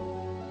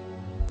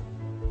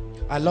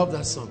 I love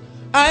that song.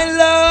 I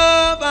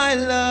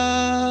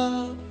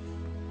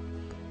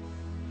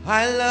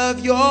love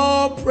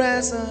your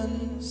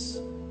presence.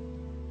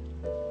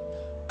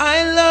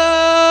 I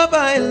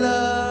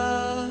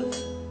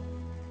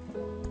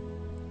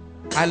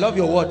love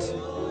your what?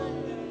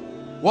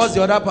 What's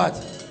the other part?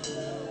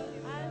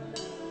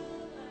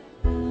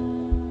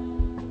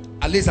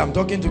 At least I'm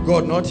talking to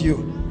God, not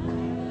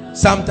you.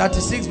 Psalm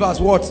 36 verse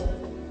what?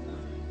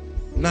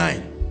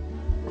 9.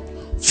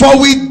 For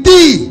with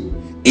thee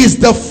is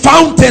the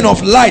fountain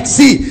of light.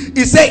 See,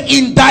 he said,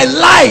 in thy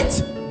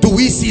light do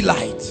we see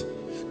light.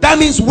 That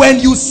means when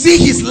you see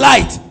his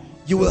light,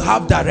 you will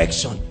have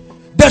direction.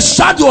 The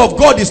shadow of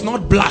God is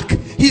not black.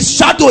 His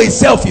shadow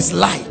itself is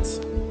light.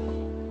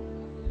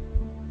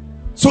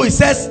 So he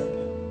says,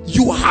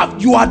 you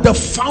are the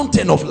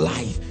fountain of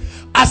life.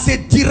 As a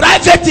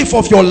derivative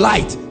of your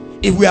light,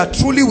 if we are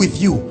truly with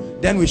you,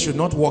 then we should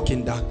not walk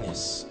in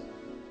darkness.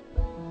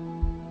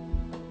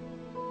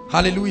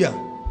 Hallelujah.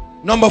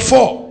 Number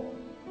 4,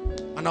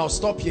 and I'll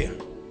stop here.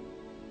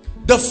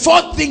 The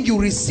 4th thing you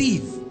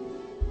receive,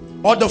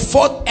 or the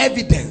 4th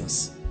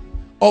evidence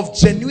of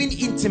genuine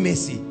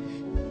intimacy,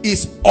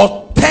 is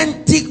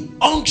authentic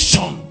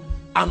unction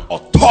and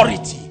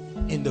authority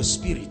in the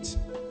spirit.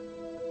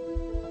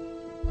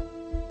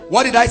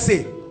 What did I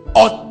say?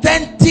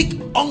 Authentic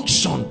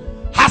unction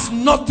has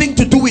nothing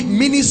to do with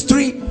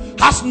ministry,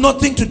 has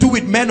nothing to do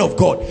with men of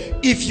God.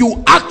 If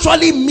you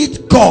actually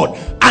meet God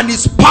and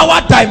his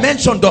power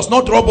dimension does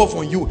not rub off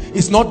on you,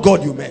 it's not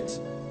God you met.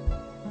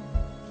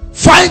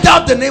 Find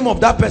out the name of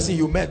that person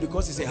you met,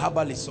 because he's a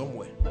herbalist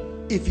somewhere.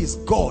 If it's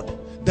God,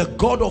 the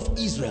God of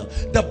Israel,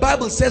 the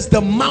Bible says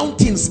the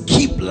mountains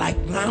keep like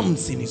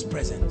lambs in his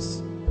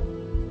presence.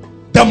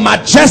 The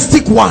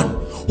majestic one,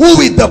 who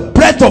with the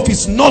breath of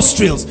his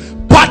nostrils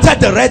parted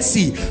the Red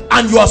Sea,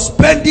 and you are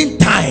spending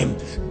time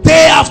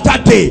day after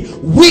day,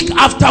 week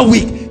after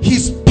week,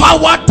 his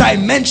power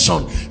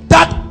dimension,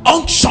 that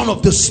unction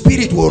of the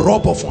spirit will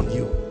rub off on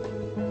you.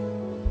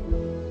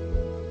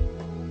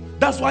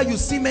 That's why you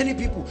see many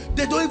people,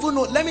 they don't even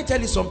know. Let me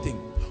tell you something.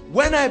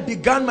 When I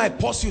began my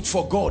pursuit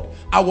for God,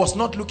 I was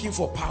not looking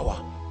for power.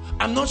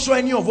 I'm not sure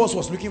any of us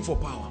was looking for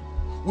power.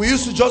 We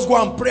used to just go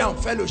and pray and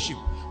fellowship.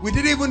 We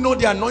didn't even know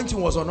the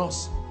anointing was on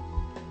us.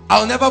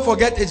 I'll never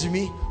forget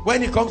Ejimi.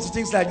 When it comes to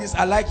things like this,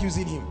 I like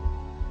using him.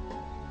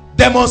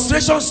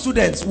 Demonstration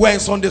students were in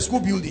Sunday school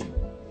building.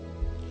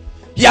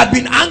 He had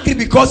been angry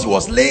because he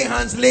was laying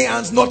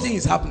hands, nothing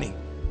is happening.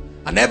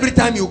 And every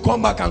time you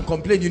come back and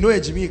complain, you know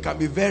Ejimi can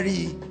be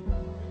very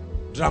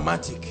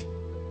dramatic.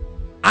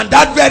 And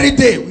that very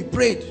day we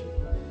prayed,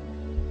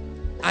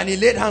 and he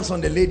laid hands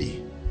on the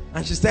lady,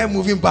 and she started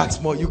moving back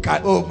small. You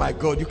can, oh my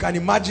God, you can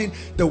imagine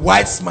the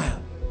wide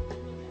smile.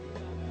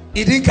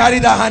 He didn't carry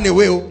that hand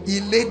away,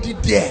 he laid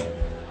it there.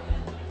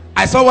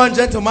 I saw one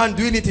gentleman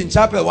doing it in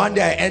chapel. One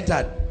day I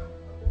entered,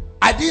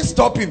 I didn't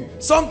stop him.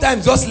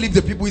 Sometimes just leave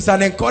the people. It's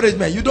an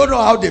encouragement. You don't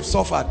know how they've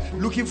suffered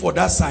looking for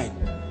that sign.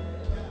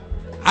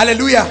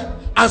 Hallelujah.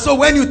 And so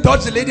when you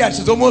touch the lady and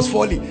she's almost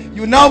falling,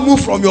 you now move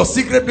from your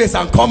secret place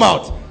and come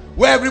out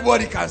where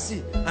everybody can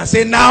see and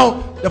say,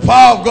 now the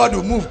power of God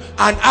will move,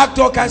 and act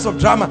all kinds of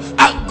drama,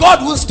 and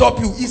God will stop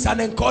you. It's an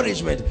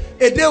encouragement.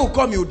 A day will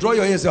come, you draw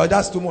your ears, say, oh,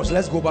 that's too much,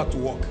 let's go back to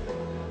work.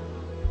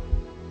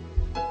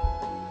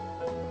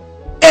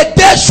 A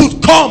day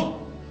should come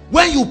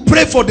when you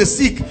pray for the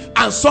sick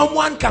and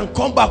someone can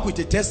come back with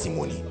a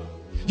testimony.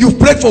 You've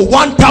prayed for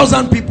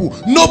 1,000 people,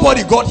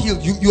 nobody got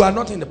healed. You are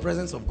not in the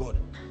presence of God.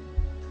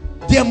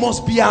 There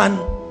must be an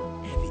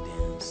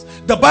evidence.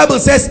 The Bible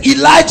says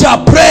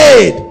Elijah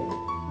prayed,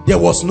 there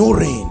was no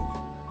rain.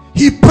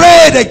 He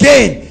prayed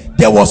again,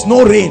 there was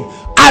no rain.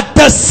 At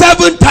the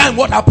 7th time,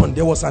 what happened?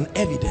 There was an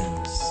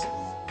evidence.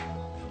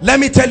 Let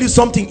me tell you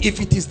something.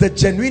 If it is the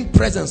genuine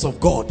presence of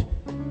God,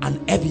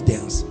 an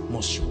evidence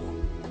must show.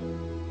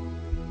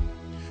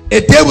 A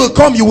day will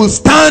come, you will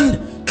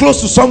stand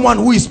close to someone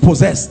who is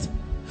possessed,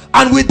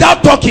 and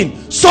without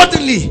talking,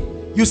 suddenly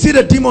you see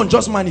the demon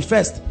just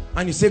manifest,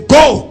 and you say,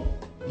 go,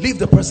 leave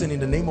the person in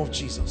the name of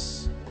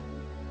Jesus.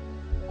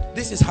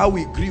 This is how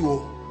we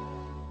grew.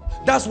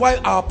 That's why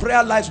our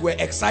prayer lives were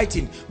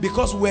exciting,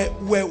 because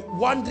we're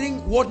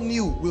wondering what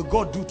new will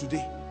God do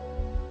today.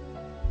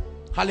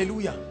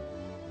 Hallelujah.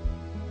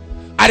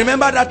 I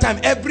remember that time,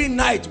 every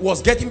night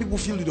was getting people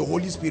filled with the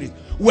Holy Spirit.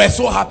 We're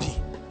so happy.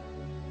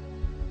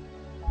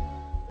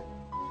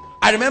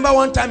 I remember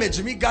one time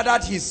Jimmy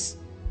gathered his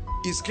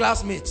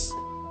classmates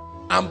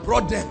and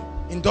brought them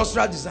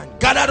industrial design.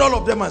 Gathered all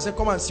of them and said,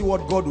 come and see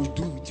what God will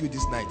do with you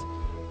this night.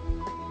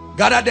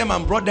 Gathered them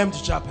and brought them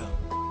to chapel.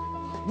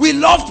 We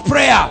loved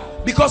prayer,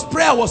 because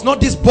prayer was not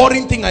this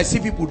boring thing I see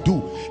people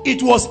do.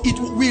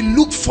 We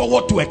looked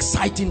forward to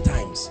exciting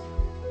times.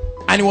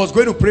 And he was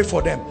going to pray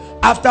for them.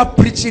 After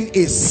preaching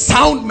a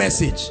sound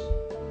message,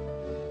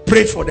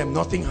 prayed for them,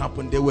 nothing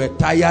happened. They were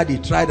tired. He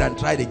tried and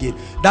tried again.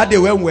 That day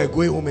when we were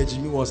going home,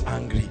 Jimmy was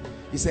angry.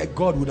 He said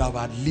God would have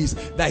at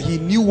least, that he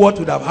knew what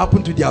would have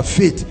happened to their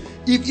faith.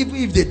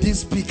 If they didn't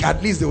speak,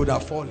 at least they would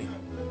have fallen.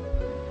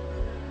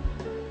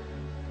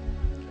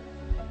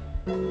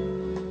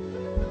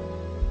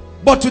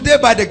 But today,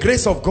 by the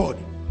grace of God,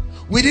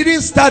 we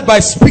didn't start by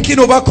speaking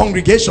over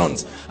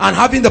congregations and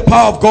having the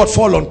power of God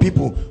fall on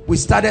people. We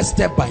started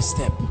step by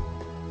step.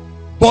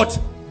 But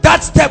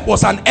that step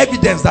was an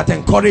evidence that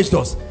encouraged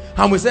us.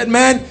 And we said,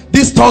 man,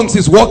 this tongues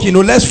is working.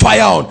 Let's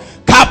fire on.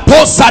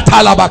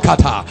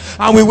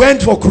 And we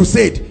went for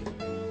crusade.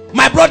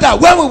 My brother,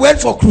 when we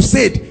went for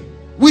crusade,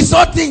 we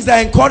saw things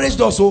that encouraged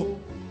us. So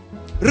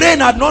rain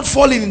had not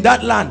fallen in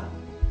that land,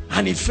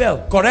 and it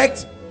fell.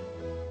 Correct?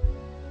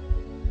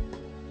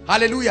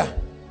 Hallelujah.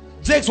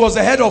 Jakes was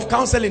the head of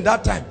council in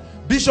that time.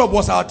 Bishop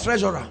was our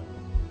treasurer.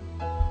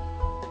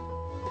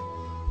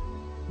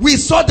 We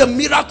saw the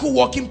miracle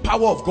working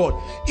power of God.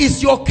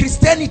 Is your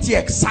Christianity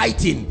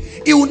exciting?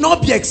 It will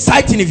not be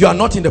exciting if you are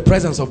not in the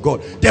presence of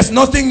God. There's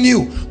nothing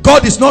new.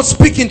 God is not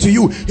speaking to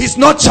you. He's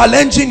not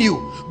challenging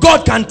you.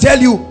 God can tell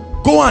you,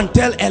 go and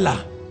tell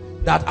Ella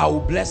that I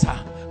will bless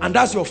her. And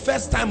that's your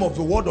first time of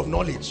the word of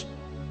knowledge.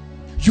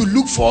 You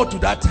look forward to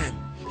that time.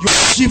 You're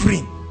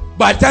shivering.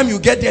 By the time you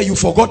get there, you've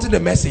forgotten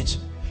the message.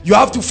 You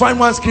have to find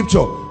one scripture.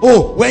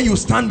 Oh, when you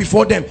stand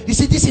before them. You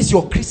see, this is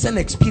your Christian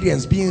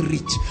experience being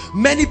rich.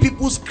 Many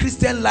people's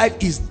Christian life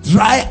is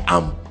dry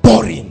and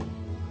boring,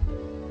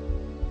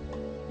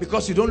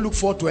 because you don't look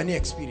forward to any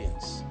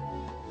experience.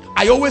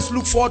 I always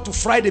look forward to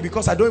Friday,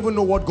 because I don't even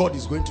know what God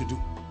is going to do.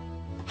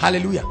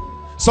 Hallelujah.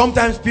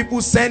 Sometimes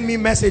people send me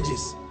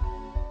messages.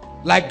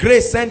 Like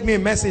Grace sent me a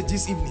message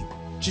this evening.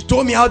 She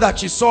told me how that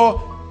she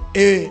saw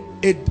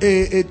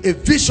a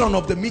vision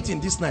of the meeting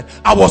this night.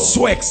 I was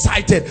so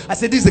excited. I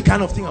said, this is the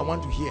kind of thing I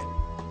want to hear.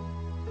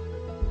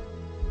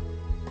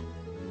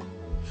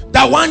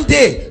 That one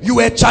day you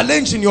were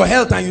challenged in your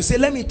health and you say,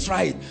 let me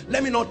try it.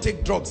 Let me not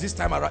take drugs this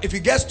time around. If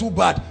it gets too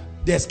bad,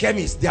 there's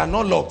chemists, they are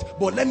not locked,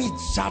 but let me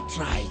just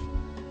try.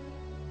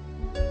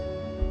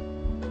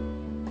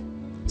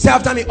 Say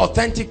after me,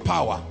 authentic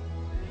power.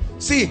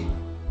 See,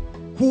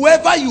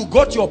 whoever you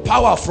got your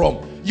power from,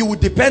 you will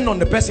depend on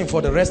the person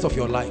for the rest of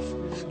your life.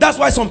 That's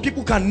why some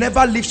people can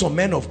never live some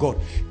men of God.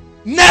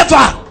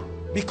 Never!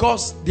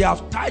 Because they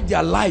have tied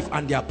their life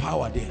and their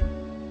power there.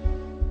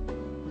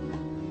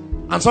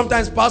 And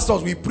sometimes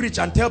pastors, we preach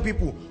and tell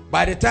people,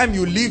 by the time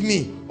you leave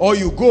me, or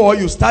you go, or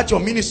you start your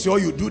ministry, or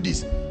you do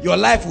this, your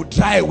life will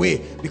dry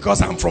away,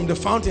 because I'm from the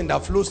fountain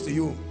that flows to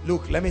you.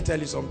 Look, let me tell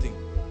you something.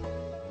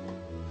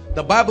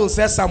 The Bible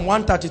says, Psalm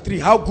 133,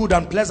 how good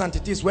and pleasant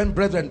it is when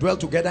brethren dwell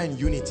together in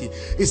unity.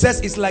 It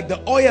says it's like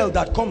the oil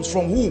that comes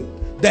from who?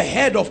 The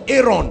head of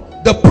Aaron,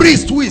 the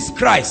priest, who is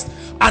Christ.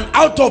 And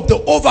out of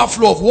the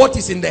overflow of what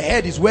is in the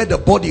head is where the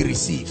body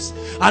receives.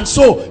 And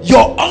so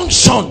your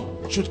unction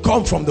should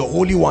come from the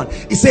Holy One.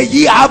 He said,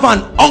 ye have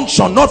an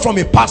unction, not from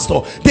a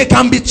pastor. They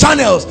can be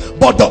channels,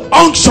 but the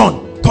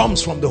unction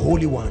comes from the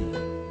Holy One.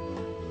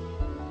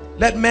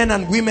 Let men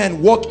and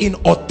women walk in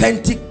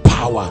authentic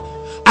power.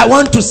 I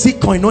want to see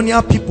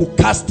Koinonia people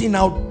casting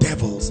out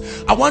devils.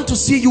 I want to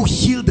see you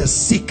heal the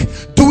sick,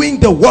 doing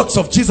the works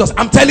of Jesus.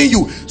 I'm telling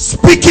you,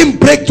 speaking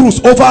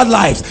breakthroughs over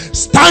lives,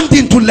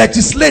 standing to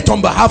legislate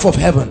on behalf of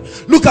heaven.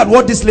 Look at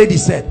what this lady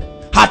said.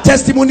 Her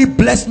testimony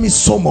blessed me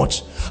so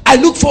much. I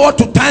look forward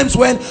to times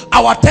when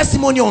our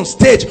testimony on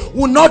stage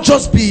will not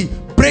just be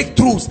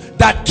breakthroughs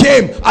that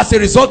came as a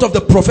result of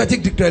the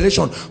prophetic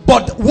declaration,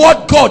 but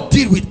what God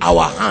did with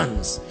our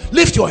hands.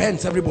 Lift your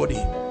hands, everybody.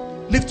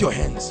 Lift your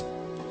hands.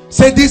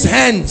 Say, these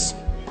hands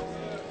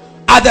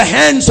are the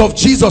hands of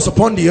Jesus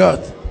upon the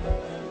earth,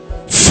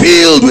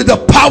 filled with the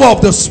power of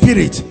the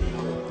Spirit.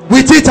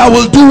 With it I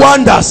will do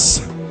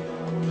wonders.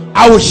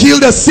 I will heal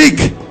the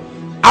sick.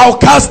 I will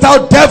cast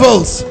out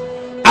devils.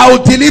 I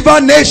will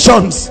deliver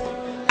nations.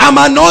 I'm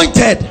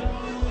anointed.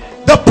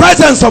 The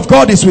presence of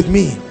God is with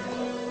me.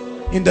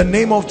 In the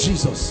name of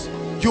Jesus.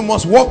 You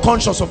must walk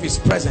conscious of his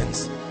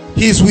presence.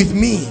 He is with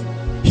me.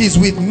 He is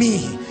with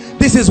me.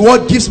 This is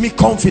what gives me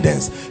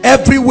confidence.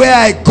 Everywhere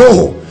I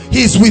go,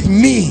 he is with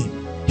me.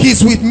 He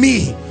is with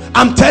me.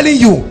 I'm telling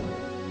you,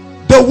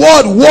 the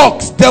word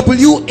walks,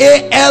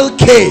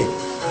 W-A-L-K.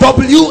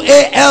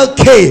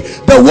 W-A-L-K.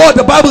 The word,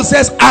 the Bible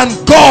says,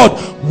 and God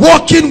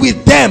walking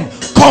with them,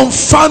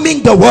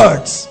 confirming the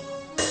words.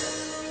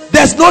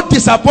 There's no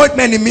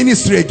disappointment in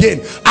ministry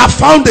again. I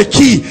found the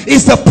key.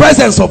 It's the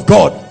presence of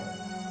God.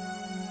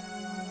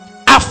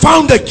 I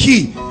found the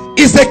key.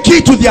 It's the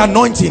key to the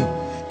anointing.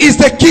 It's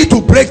the key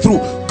to breakthrough.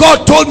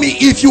 God told me,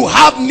 if you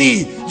have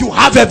me, you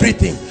have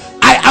everything.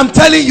 I am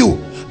telling you,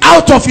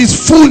 out of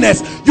his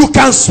fullness, you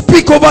can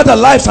speak over the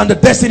lives and the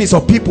destinies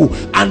of people,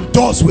 and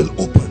doors will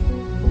open.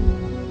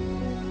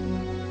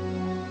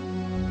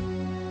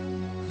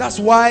 That's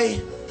why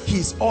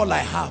he's all I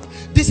have.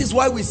 This is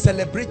why we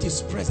celebrate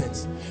his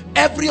presence.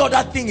 Every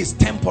other thing is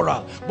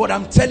temporal, but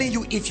I'm telling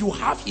you, if you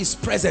have his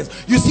presence,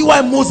 you see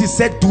why Moses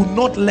said, do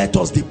not let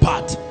us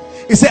depart.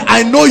 He said,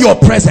 I know your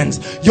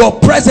presence. Your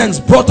presence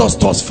brought us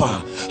thus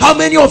far. How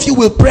many of you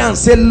will pray and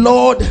say,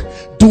 Lord,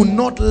 do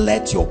not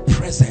let your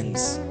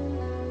presence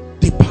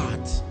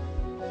depart?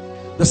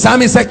 The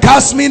psalmist said,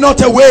 cast me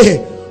not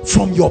away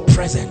from your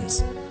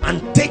presence,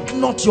 and take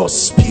not your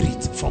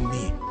spirit from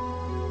me.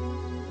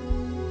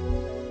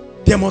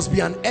 There must be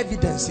an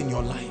evidence in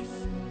your life.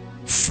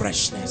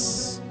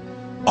 Freshness,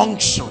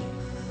 unction,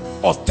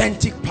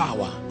 authentic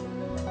power,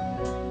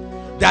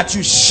 that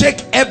you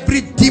shake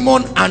every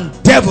demon and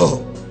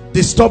devil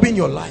disturbing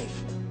your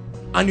life,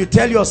 and you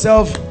tell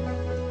yourself,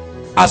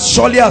 as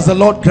surely as the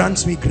Lord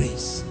grants me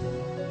grace,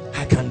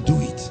 I can do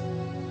it.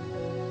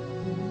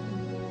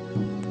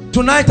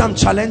 Tonight I'm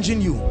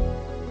challenging you,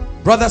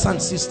 brothers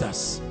and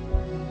sisters.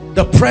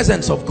 The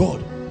presence of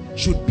God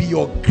should be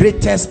your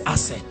greatest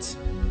asset.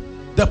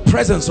 The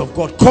presence of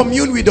God.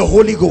 Commune with the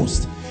Holy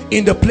Ghost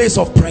in the place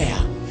of prayer,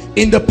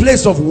 in the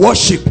place of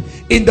worship,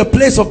 in the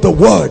place of the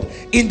word,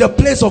 in the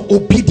place of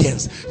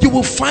obedience. You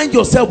will find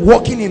yourself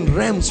walking in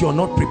realms you're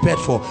not prepared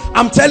for.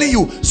 I'm telling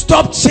you,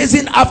 stop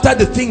chasing after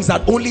the things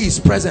that only his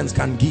presence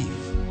can give.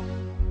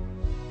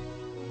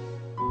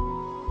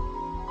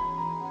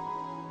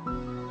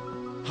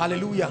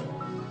 Hallelujah.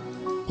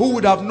 Who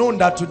would have known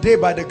that today,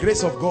 by the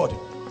grace of God,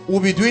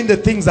 we'll be doing the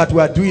things that we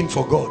are doing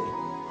for God?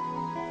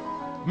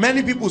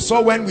 Many people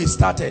saw when we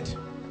started.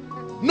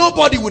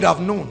 Nobody would have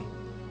known,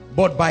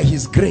 but by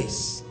his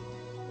grace,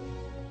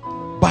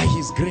 by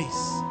his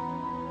grace,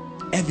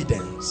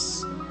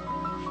 evidence.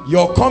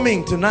 Your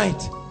coming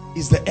tonight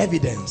is the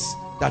evidence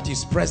that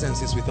his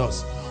presence is with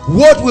us.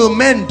 What will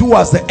men do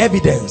as the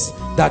evidence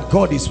that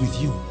God is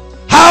with you?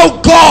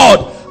 How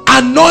God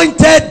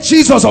anointed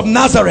Jesus of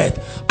Nazareth,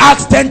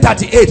 Acts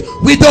 10:38,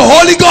 with the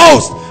Holy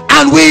Ghost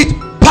and with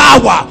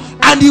power,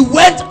 and he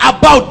went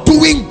about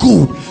doing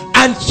good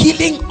and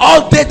healing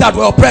all they that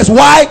were oppressed.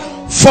 Why?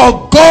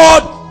 For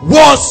God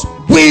was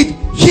with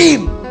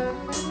him.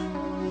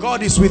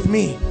 God is with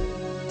me.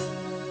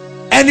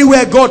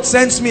 Anywhere God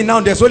sends me now,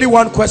 there's only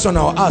one question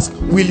I'll ask: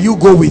 will you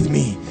go with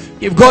me?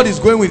 If God is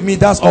going with me,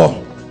 that's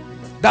all.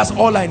 That's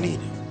all I need.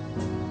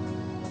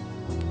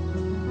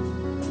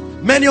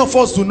 Many of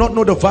us do not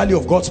know the value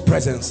of God's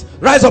presence.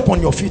 Rise up on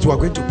your feet. We are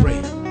going to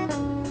pray.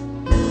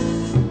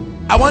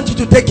 I want you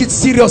to take it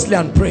seriously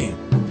and pray.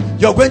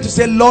 You're going to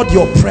say, Lord,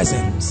 your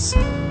presence.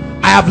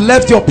 I have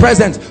left your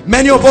presence.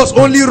 Many of us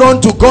only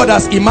run to God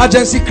as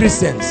emergency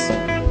Christians.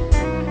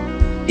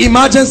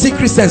 Emergency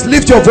Christians.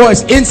 Lift your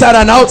voice inside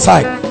and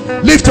outside.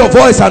 Lift your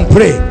voice and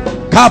pray.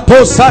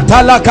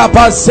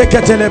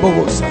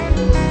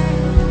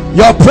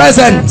 Your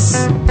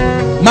presence,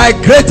 my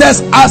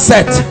greatest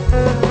asset.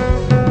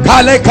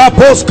 I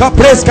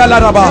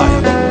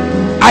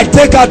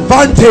take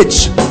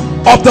advantage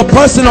of the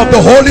person of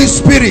the Holy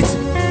Spirit.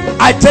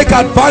 I take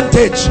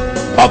advantage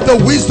of the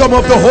wisdom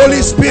of the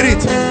Holy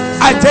Spirit.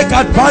 I take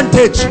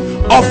advantage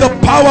of the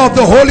power of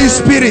the Holy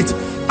Spirit.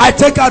 I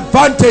take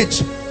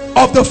advantage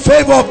of the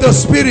favor of the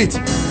Spirit.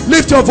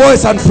 Lift your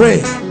voice and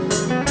pray.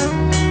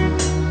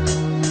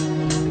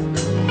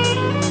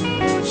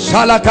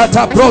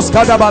 Shalakata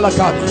proskada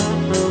balakada.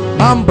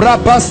 Ambra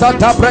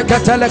basata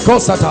breketele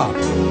kosata.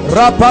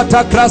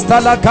 Rapata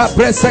krastalaka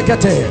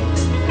presekete.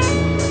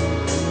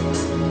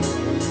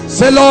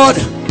 Say, Lord,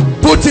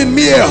 put in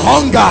me a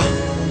hunger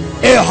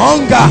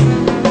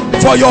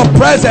for your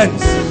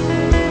presence,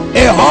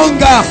 a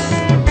hunger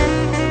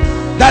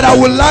that I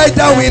will lie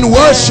down in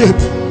worship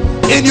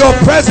in your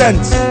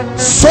presence.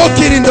 Soak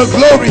it in the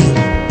glory,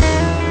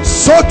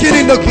 soak it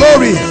in the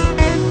glory.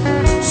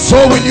 So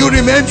will you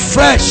remain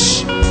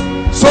fresh,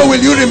 so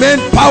will you remain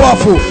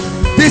powerful.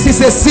 This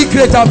is a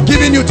secret I've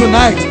given you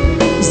tonight.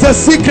 It's the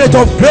secret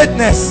of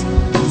greatness,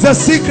 the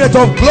secret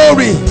of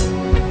glory,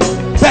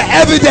 the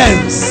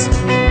evidence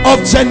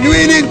of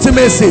genuine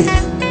intimacy,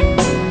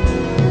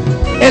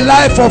 a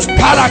life of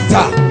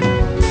character,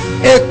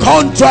 a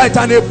contrite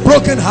and a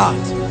broken heart,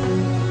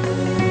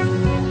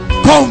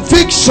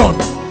 conviction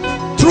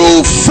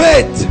through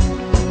faith.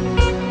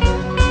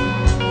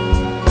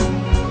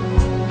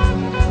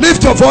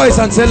 Lift your voice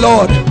and say,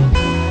 Lord,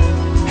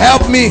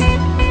 help me.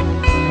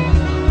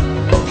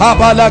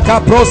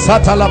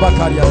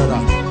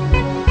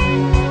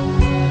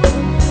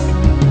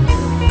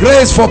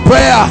 Grace for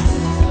prayer,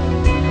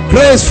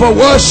 grace for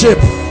worship,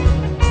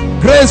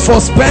 grace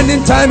for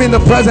spending time in the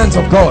presence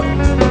of God.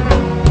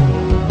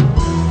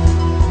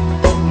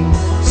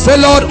 Say,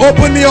 Lord,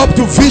 open me up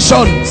to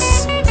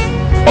visions,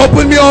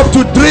 open me up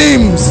to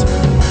dreams,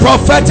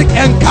 prophetic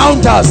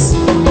encounters.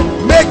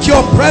 Make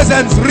your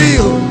presence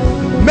real.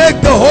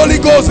 Make the Holy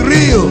Ghost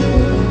real.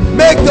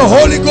 Make the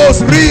Holy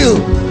Ghost real.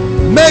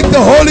 Make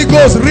the Holy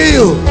Ghost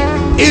real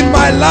in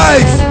my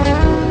life.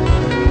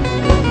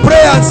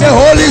 Pray and say,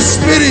 Holy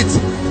Spirit,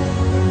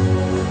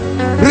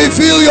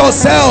 reveal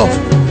yourself.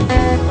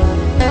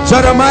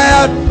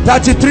 Jeremiah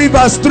 33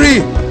 verse 3.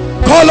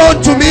 Call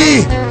unto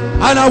me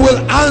and I will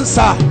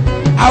answer.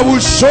 I will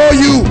show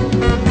you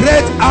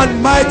great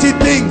and mighty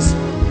things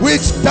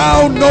which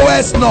thou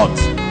knowest not.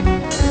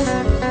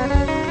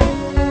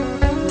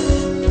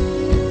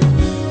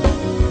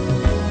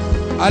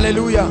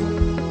 Hallelujah.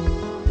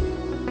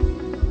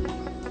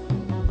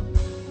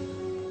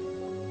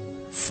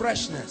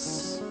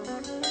 Freshness,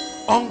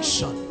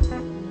 unction,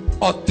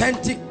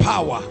 authentic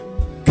power,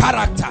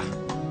 character,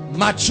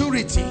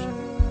 maturity,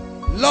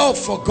 love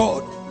for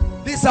God.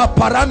 These are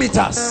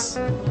parameters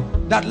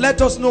that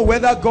let us know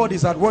whether God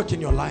is at work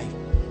in your life.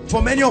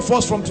 For many of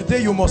us, from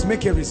today you must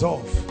make a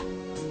resolve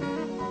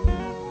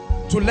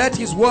to let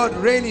his word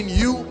reign in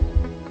you,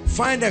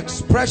 find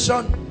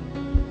expression,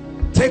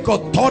 take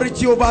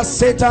authority over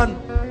Satan.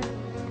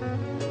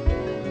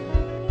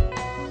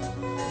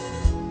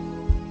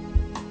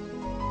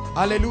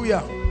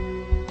 Hallelujah.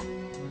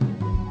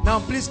 Now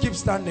please keep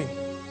standing.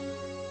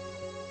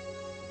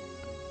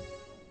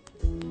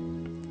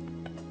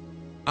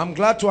 I'm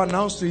glad to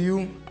announce to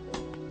you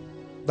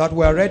that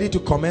we are ready to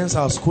commence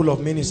our school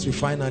of ministry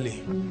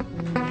finally.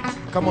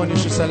 Come on, you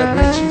should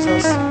celebrate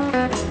Jesus.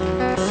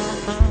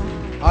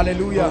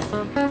 Hallelujah.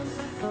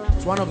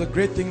 It's one of the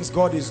great things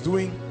God is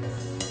doing.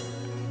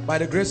 By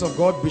the grace of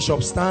God,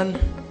 Bishop Stan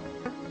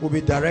will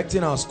be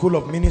directing our school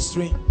of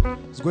ministry.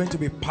 It's going to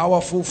be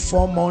powerful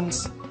 4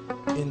 months,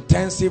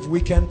 intensive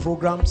weekend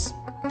programs.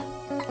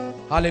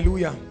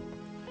 Hallelujah.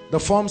 The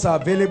forms are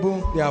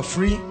available. They are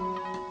free,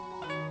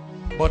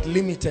 but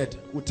limited.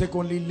 We'll take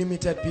only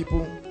limited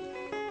people.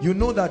 You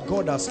know that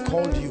God has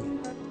called you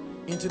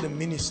into the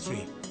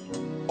ministry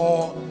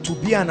or to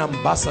be an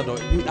ambassador.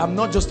 I'm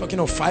not just talking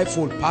of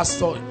fivefold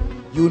pastor.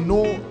 You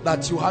know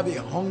that you have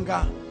a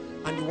hunger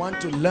and you want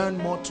to learn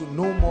more, to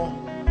know more.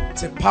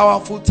 It's a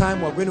powerful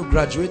time. We're going to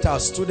graduate our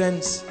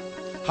students.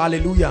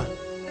 Hallelujah.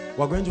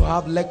 We're going to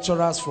have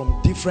lecturers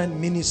from different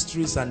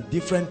ministries and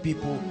different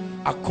people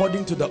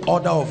according to the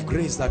order of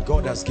grace that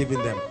God has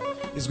given them.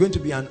 It's going to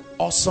be an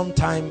awesome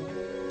time.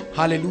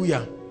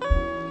 Hallelujah.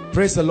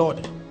 Praise the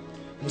Lord.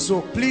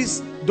 So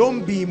please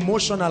don't be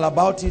emotional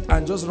about it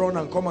and just run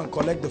and come and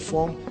collect the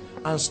form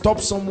and stop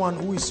someone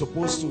who is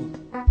supposed to.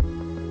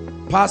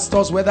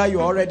 Pastors, whether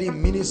you're already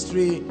in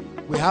ministry,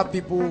 we have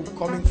people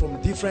coming from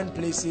different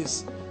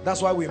places.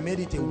 That's why we made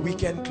it a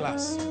weekend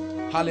class.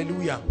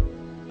 Hallelujah.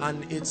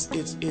 And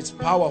it's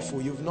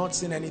powerful. You've not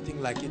seen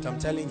anything like it, I'm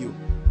telling you.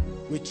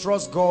 We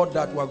trust God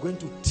that we're going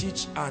to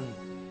teach and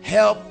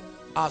help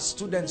our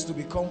students to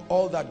become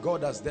all that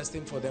God has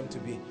destined for them to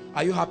be.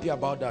 Are you happy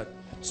about that?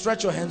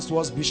 Stretch your hands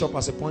towards Bishop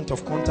as a point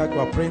of contact. We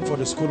are praying for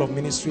the school of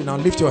ministry. Now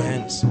lift your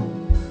hands.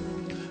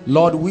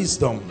 Lord,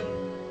 wisdom.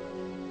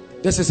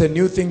 This is a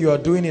new thing you are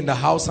doing in the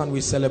house and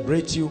we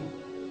celebrate you.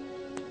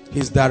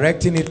 He's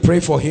directing it. Pray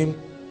for him.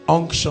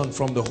 Unction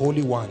from the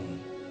Holy One.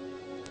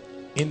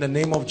 In the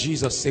name of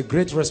Jesus. It's a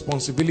great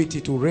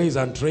responsibility to raise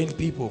and train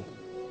people.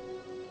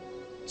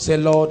 Say,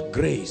 Lord,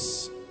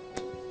 grace.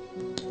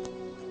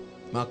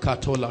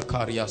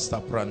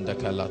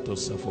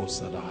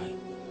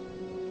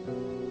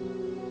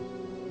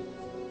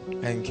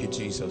 Thank you,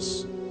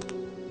 Jesus.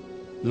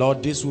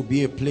 Lord, this will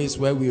be a place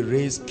where we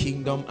raise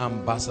kingdom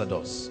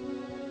ambassadors.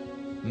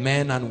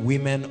 Men and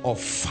women of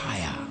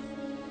fire.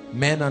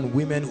 Men and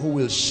women who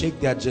will shake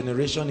their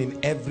generation in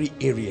every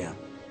area.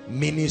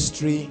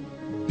 Ministry,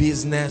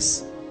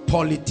 business,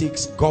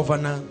 politics,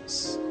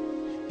 governance.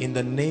 In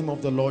the name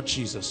of the Lord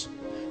Jesus.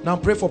 Now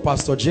pray for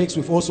Pastor Jakes.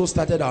 We've also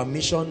started our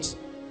missions.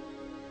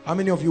 How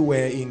many of you were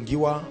in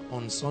Giwa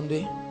on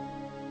Sunday?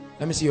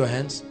 Let me see your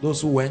hands. Those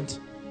who went.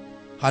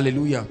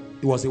 Hallelujah.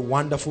 It was a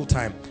wonderful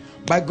time.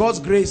 By God's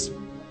grace,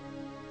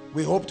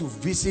 we hope to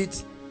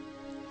visit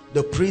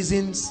the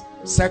prisons,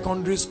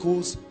 secondary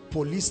schools,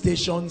 police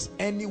stations,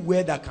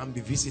 anywhere that can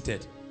be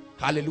visited.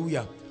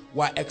 Hallelujah.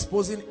 We're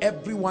exposing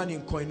everyone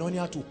in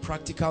Koinonia to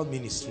practical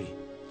ministry.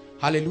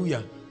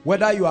 Hallelujah.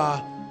 Whether you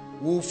are,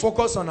 we'll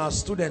focus on our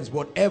students,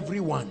 but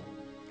everyone.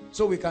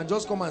 So we can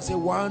just come and say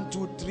 1,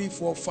 2, 3,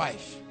 4,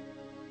 5.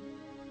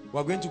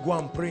 We're going to go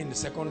and pray in the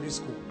secondary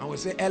school. And we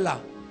say,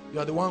 Ella, you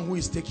are the one who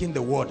is taking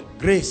the word.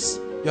 Grace,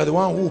 you are the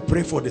one who will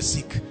pray for the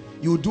sick.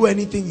 You do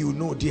anything you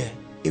know, dear.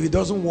 If it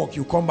doesn't work,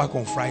 you come back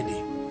on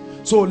Friday.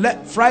 So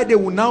Friday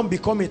will now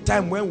become a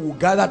time when we'll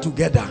gather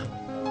together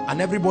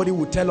and everybody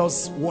will tell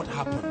us what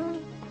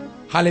happened.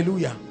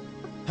 Hallelujah.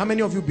 How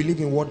many of you believe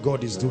in what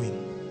God is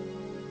doing?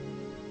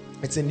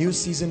 It's a new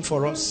season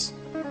for us,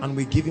 and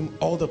we give him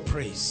all the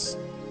praise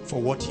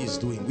for what he is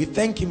doing. We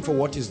thank him for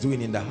what he's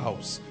doing in the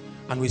house,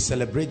 and we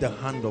celebrate the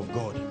hand of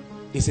God.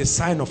 It's a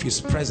sign of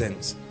his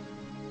presence,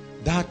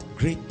 that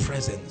great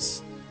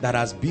presence that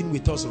has been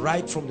with us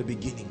right from the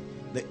beginning.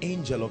 The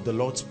angel of the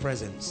Lord's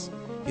presence.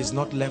 He's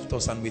not left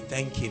us, and we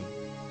thank him.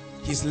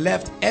 He's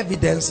left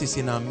evidences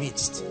in our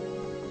midst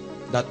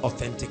that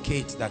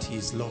authenticate that he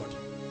is Lord.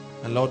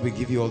 And Lord, we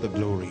give you all the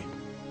glory.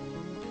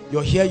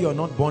 You're here, you're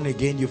not born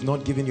again, you've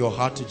not given your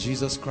heart to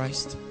Jesus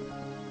Christ.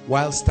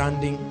 While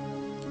standing,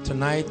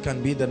 tonight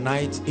can be the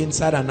night,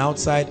 inside and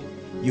outside.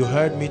 You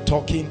heard me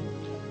talking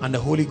and the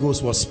Holy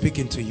Ghost was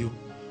speaking to you.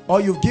 Or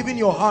you've given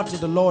your heart to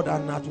the Lord,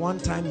 and at one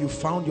time you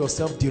found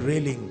yourself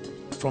derailing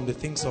from the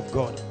things of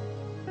God.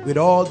 With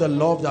all the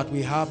love that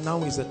we have,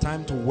 now is the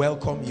time to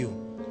welcome you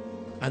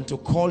and to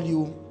call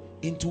you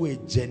into a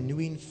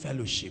genuine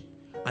fellowship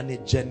and a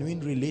genuine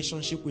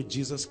relationship with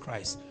Jesus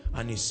Christ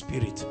and his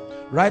Spirit.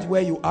 Right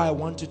where you are, I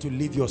want you to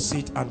leave your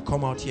seat and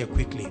come out here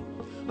quickly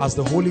as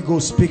the Holy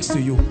Ghost speaks to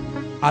you.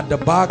 At the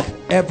back,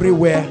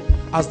 everywhere,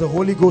 as the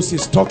Holy Ghost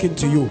is talking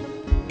to you,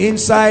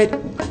 inside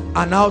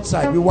and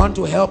outside, we want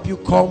to help you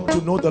come to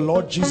know the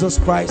Lord Jesus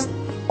Christ,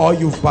 or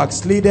you've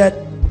backslided.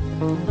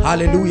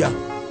 Hallelujah.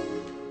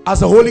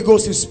 As the Holy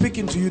Ghost is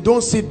speaking to you,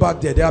 don't sit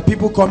back there. There are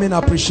people coming.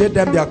 Appreciate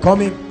them. They are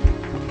coming.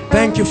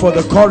 Thank you for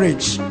the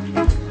courage.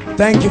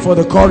 Thank you for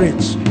the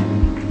courage.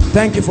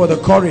 Thank you for the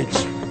courage.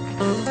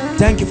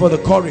 Thank you for the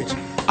courage.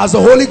 As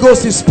the Holy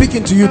Ghost is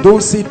speaking to you,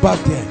 don't sit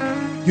back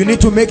there. You need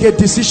to make a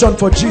decision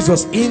for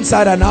Jesus,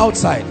 inside and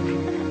outside.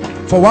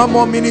 For one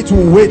more minute,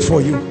 we'll wait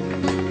for you.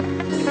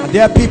 And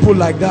there are people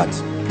like that.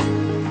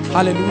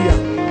 Hallelujah.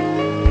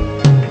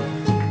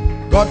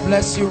 God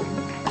bless you.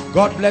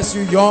 God bless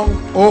you,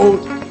 young,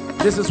 old.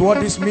 This is what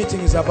this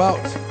meeting is about.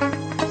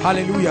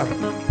 Hallelujah.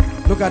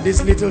 Look at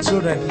these little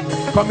children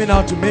coming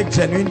out to make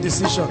genuine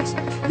decisions.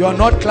 You're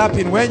not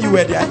clapping. When you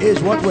were their age,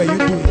 what were you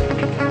doing?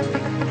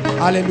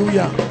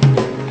 Hallelujah.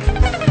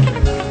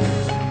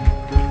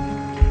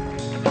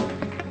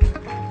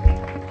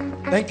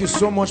 Thank you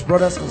so much,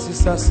 brothers and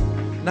sisters.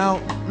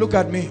 Now, look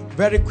at me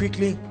very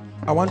quickly.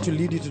 I want to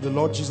lead you to the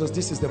Lord Jesus.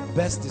 This is the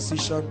best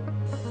decision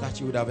that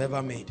you would have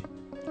ever made.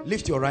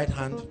 Lift your right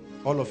hand,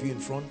 all of you in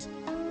front.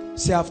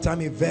 Say after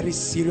me very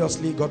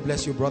seriously. God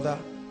bless you, brother.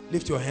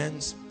 Lift your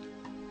hands.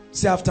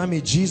 Say after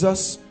me,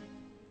 Jesus,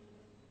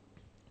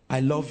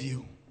 I love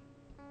you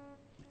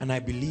and I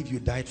believe you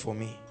died for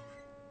me.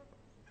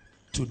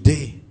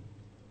 Today,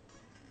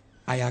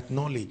 I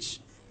acknowledge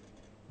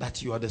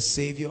that you are the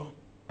Savior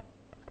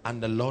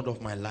and the Lord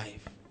of my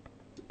life.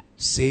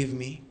 Save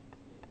me,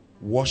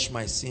 wash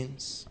my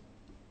sins.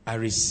 I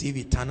receive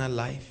eternal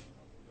life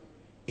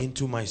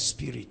into my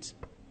spirit.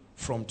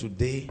 From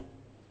today,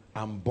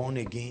 I'm born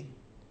again.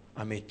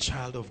 I'm a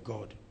child of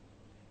God.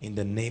 In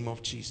the name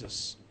of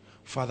Jesus.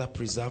 Father,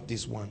 preserve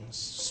these ones.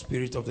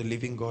 Spirit of the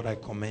living God, I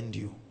commend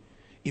you.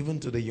 Even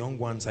to the young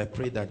ones, I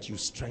pray that you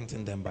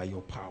strengthen them by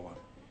your power.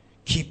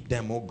 Keep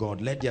them, oh God.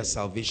 Let their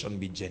salvation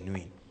be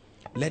genuine.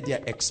 Let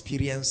their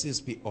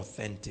experiences be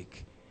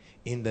authentic.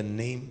 In the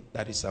name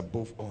that is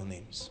above all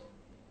names.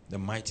 The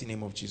mighty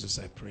name of Jesus,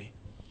 I pray.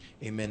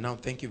 Amen. Now,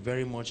 thank you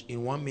very much.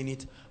 In 1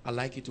 minute, I'd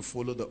like you to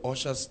follow the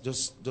ushers.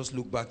 Just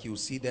look back. You'll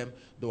see them.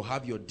 They'll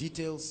have your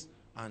details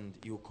and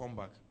you'll come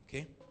back.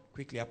 Okay?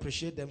 Quickly,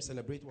 appreciate them.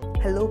 Celebrate.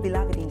 Hello,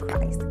 beloved in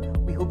Christ.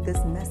 We hope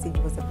this message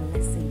was a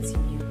blessing to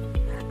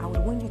you. I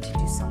would want you to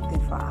do something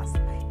for us.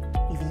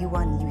 If you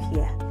are new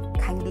here,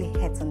 kindly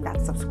hit on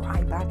that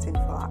subscribe button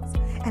for us.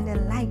 And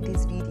then like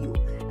this video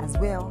as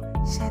well.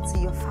 Share to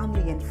your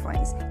family and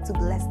friends to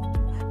bless them.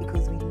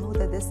 Because we know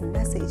that this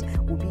message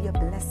will be a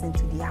blessing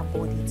to their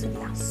body, to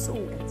their soul,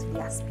 and to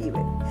their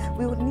spirit.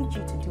 We would need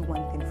you to do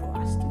one thing for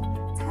us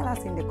too. Tell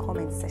us in the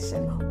comment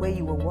section where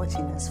you were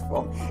watching us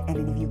from. And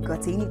then if you've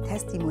got any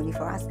testimony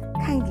for us,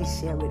 kindly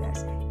share with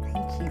us.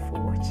 Thank you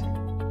for watching.